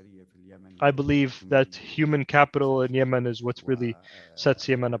 I believe that human capital in Yemen is what really sets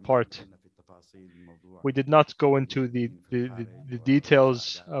Yemen apart. We did not go into the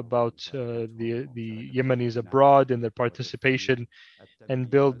details about the Yemenis abroad and their participation in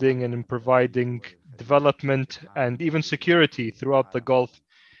building and in providing development and even security throughout the Gulf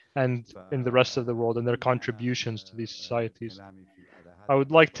and in the rest of the world and their contributions to these societies. I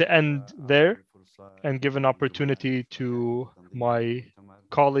would like to end there and give an opportunity to my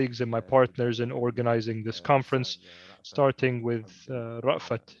colleagues and my partners in organizing this conference, starting with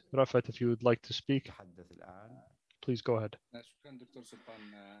Rafat. Rafat, if you would like to speak. please go ahead.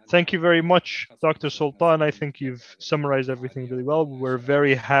 Thank you very much, Dr. Sultan. I think you've summarized everything really well. We're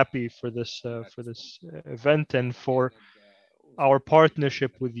very happy for this event and for our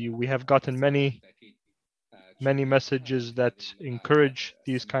partnership with you. We have gotten many messages that encourage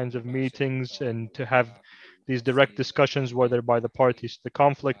these kinds of meetings and to have these direct discussions, whether by the parties to the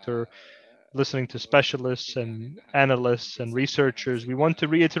conflict or listening to specialists and analysts and researchers. We want to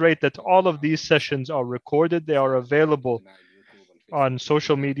reiterate that all of these sessions are recorded. They are available on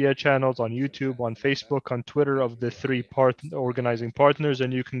social media channels, on YouTube, on Facebook, on Twitter of the three organizing partners,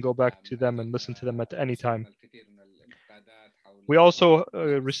 and you can go back to them and listen to them at any time. We also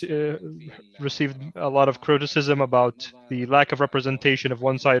received a lot of criticism about the lack of representation of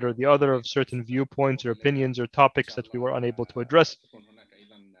one side or the other, of certain viewpoints or opinions or topics that we were unable to address.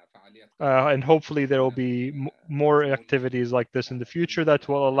 And hopefully there will be more activities like this in the future that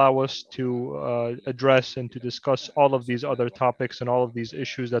will allow us to address and to discuss all of these other topics and all of these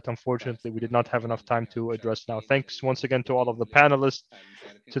issues that unfortunately we did not have enough time to address now. Thanks once again to all of the panelists,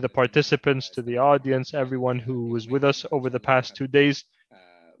 to the participants, to the audience, everyone who was with us over the past 2 days.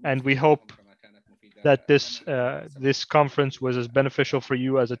 And we hope that this conference was as beneficial for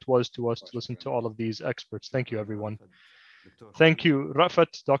you as it was to us to listen to all of these experts. Thank you, everyone. Thank you,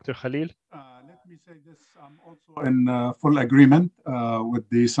 Rafat, Dr. Khalil. Let me say this, I'm also in full agreement with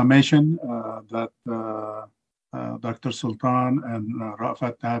the summation that Dr. Sultan and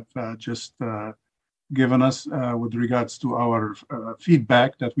Rafat have just given us with regards to our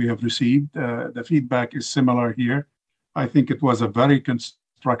feedback that we have received. The feedback is similar here. I think it was a very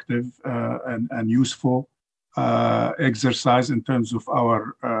constructive and useful exercise in terms of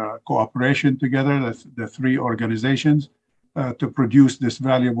our cooperation together, the three organizations, to produce this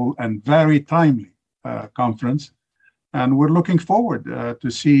valuable and very timely conference. And we're looking forward to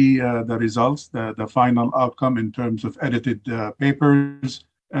see the results, the final outcome in terms of edited papers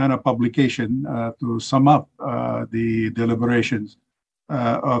and a publication to sum up the deliberations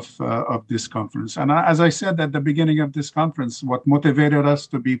of this conference. And as I said at the beginning of this conference, what motivated us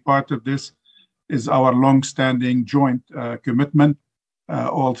to be part of this is our long-standing joint commitment.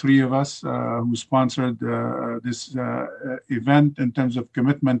 All three of us who sponsored this event in terms of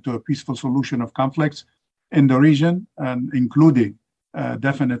commitment to a peaceful solution of conflicts in the region, and including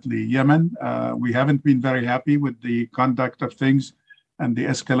definitely Yemen. We haven't been very happy with the conduct of things and the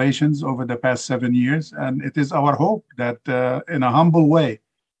escalations over the past 7 years. And it is our hope that in a humble way,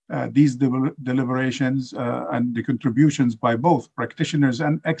 these deliberations and the contributions by both practitioners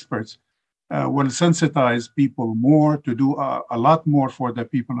and experts will sensitize people more to do a lot more for the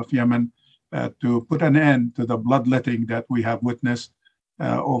people of Yemen to put an end to the bloodletting that we have witnessed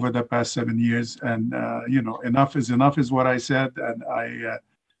over the past 7 years. And, enough is what I said, and I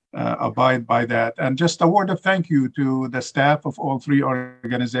abide by that. And just a word of thank you to the staff of all three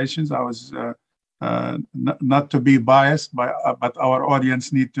organizations. I was not to be biased, but our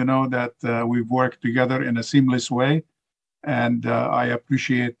audience need to know that we've worked together in a seamless way. And I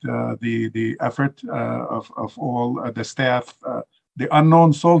appreciate the effort of all the staff, the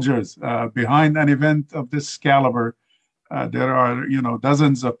unknown soldiers behind an event of this caliber. There are,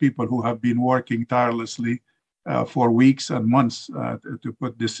 dozens of people who have been working tirelessly for weeks and months to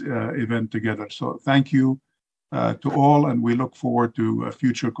put this event together. So thank you to all, and we look forward to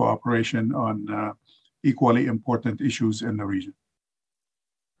future cooperation on equally important issues in the region.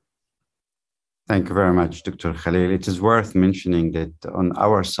 Thank you very much, Dr. Khalil. It is worth mentioning that on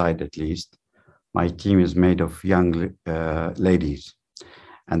our side, at least, my team is made of young ladies,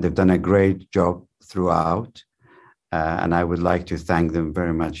 and they've done a great job throughout. And I would like to thank them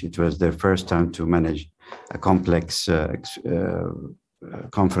very much. It was their first time to manage a complex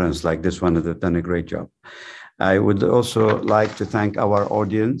conference like this one, and they've done a great job. I would also like to thank our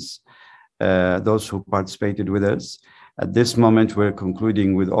audience, those who participated with us. At this moment, we're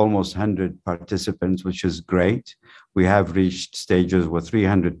concluding with almost 100 participants, which is great. We have reached stages where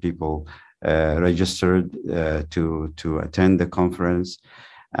 300 people registered to attend the conference.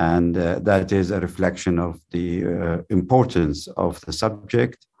 And that is a reflection of the importance of the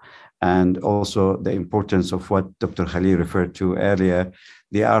subject, and also the importance of what Dr. Khalil referred to earlier,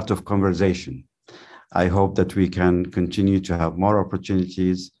 the art of conversation. I hope that we can continue to have more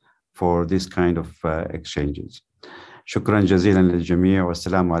opportunities for this kind of exchanges. Shukran jazilan lil jamii' wa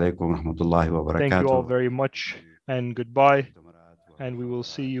assalamu alaikum wa rahmatullahi wa barakatuh. Thank you all very much, and goodbye. And we will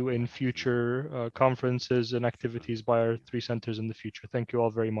see you in future conferences and activities by our three centers in the future. Thank you all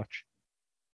very much.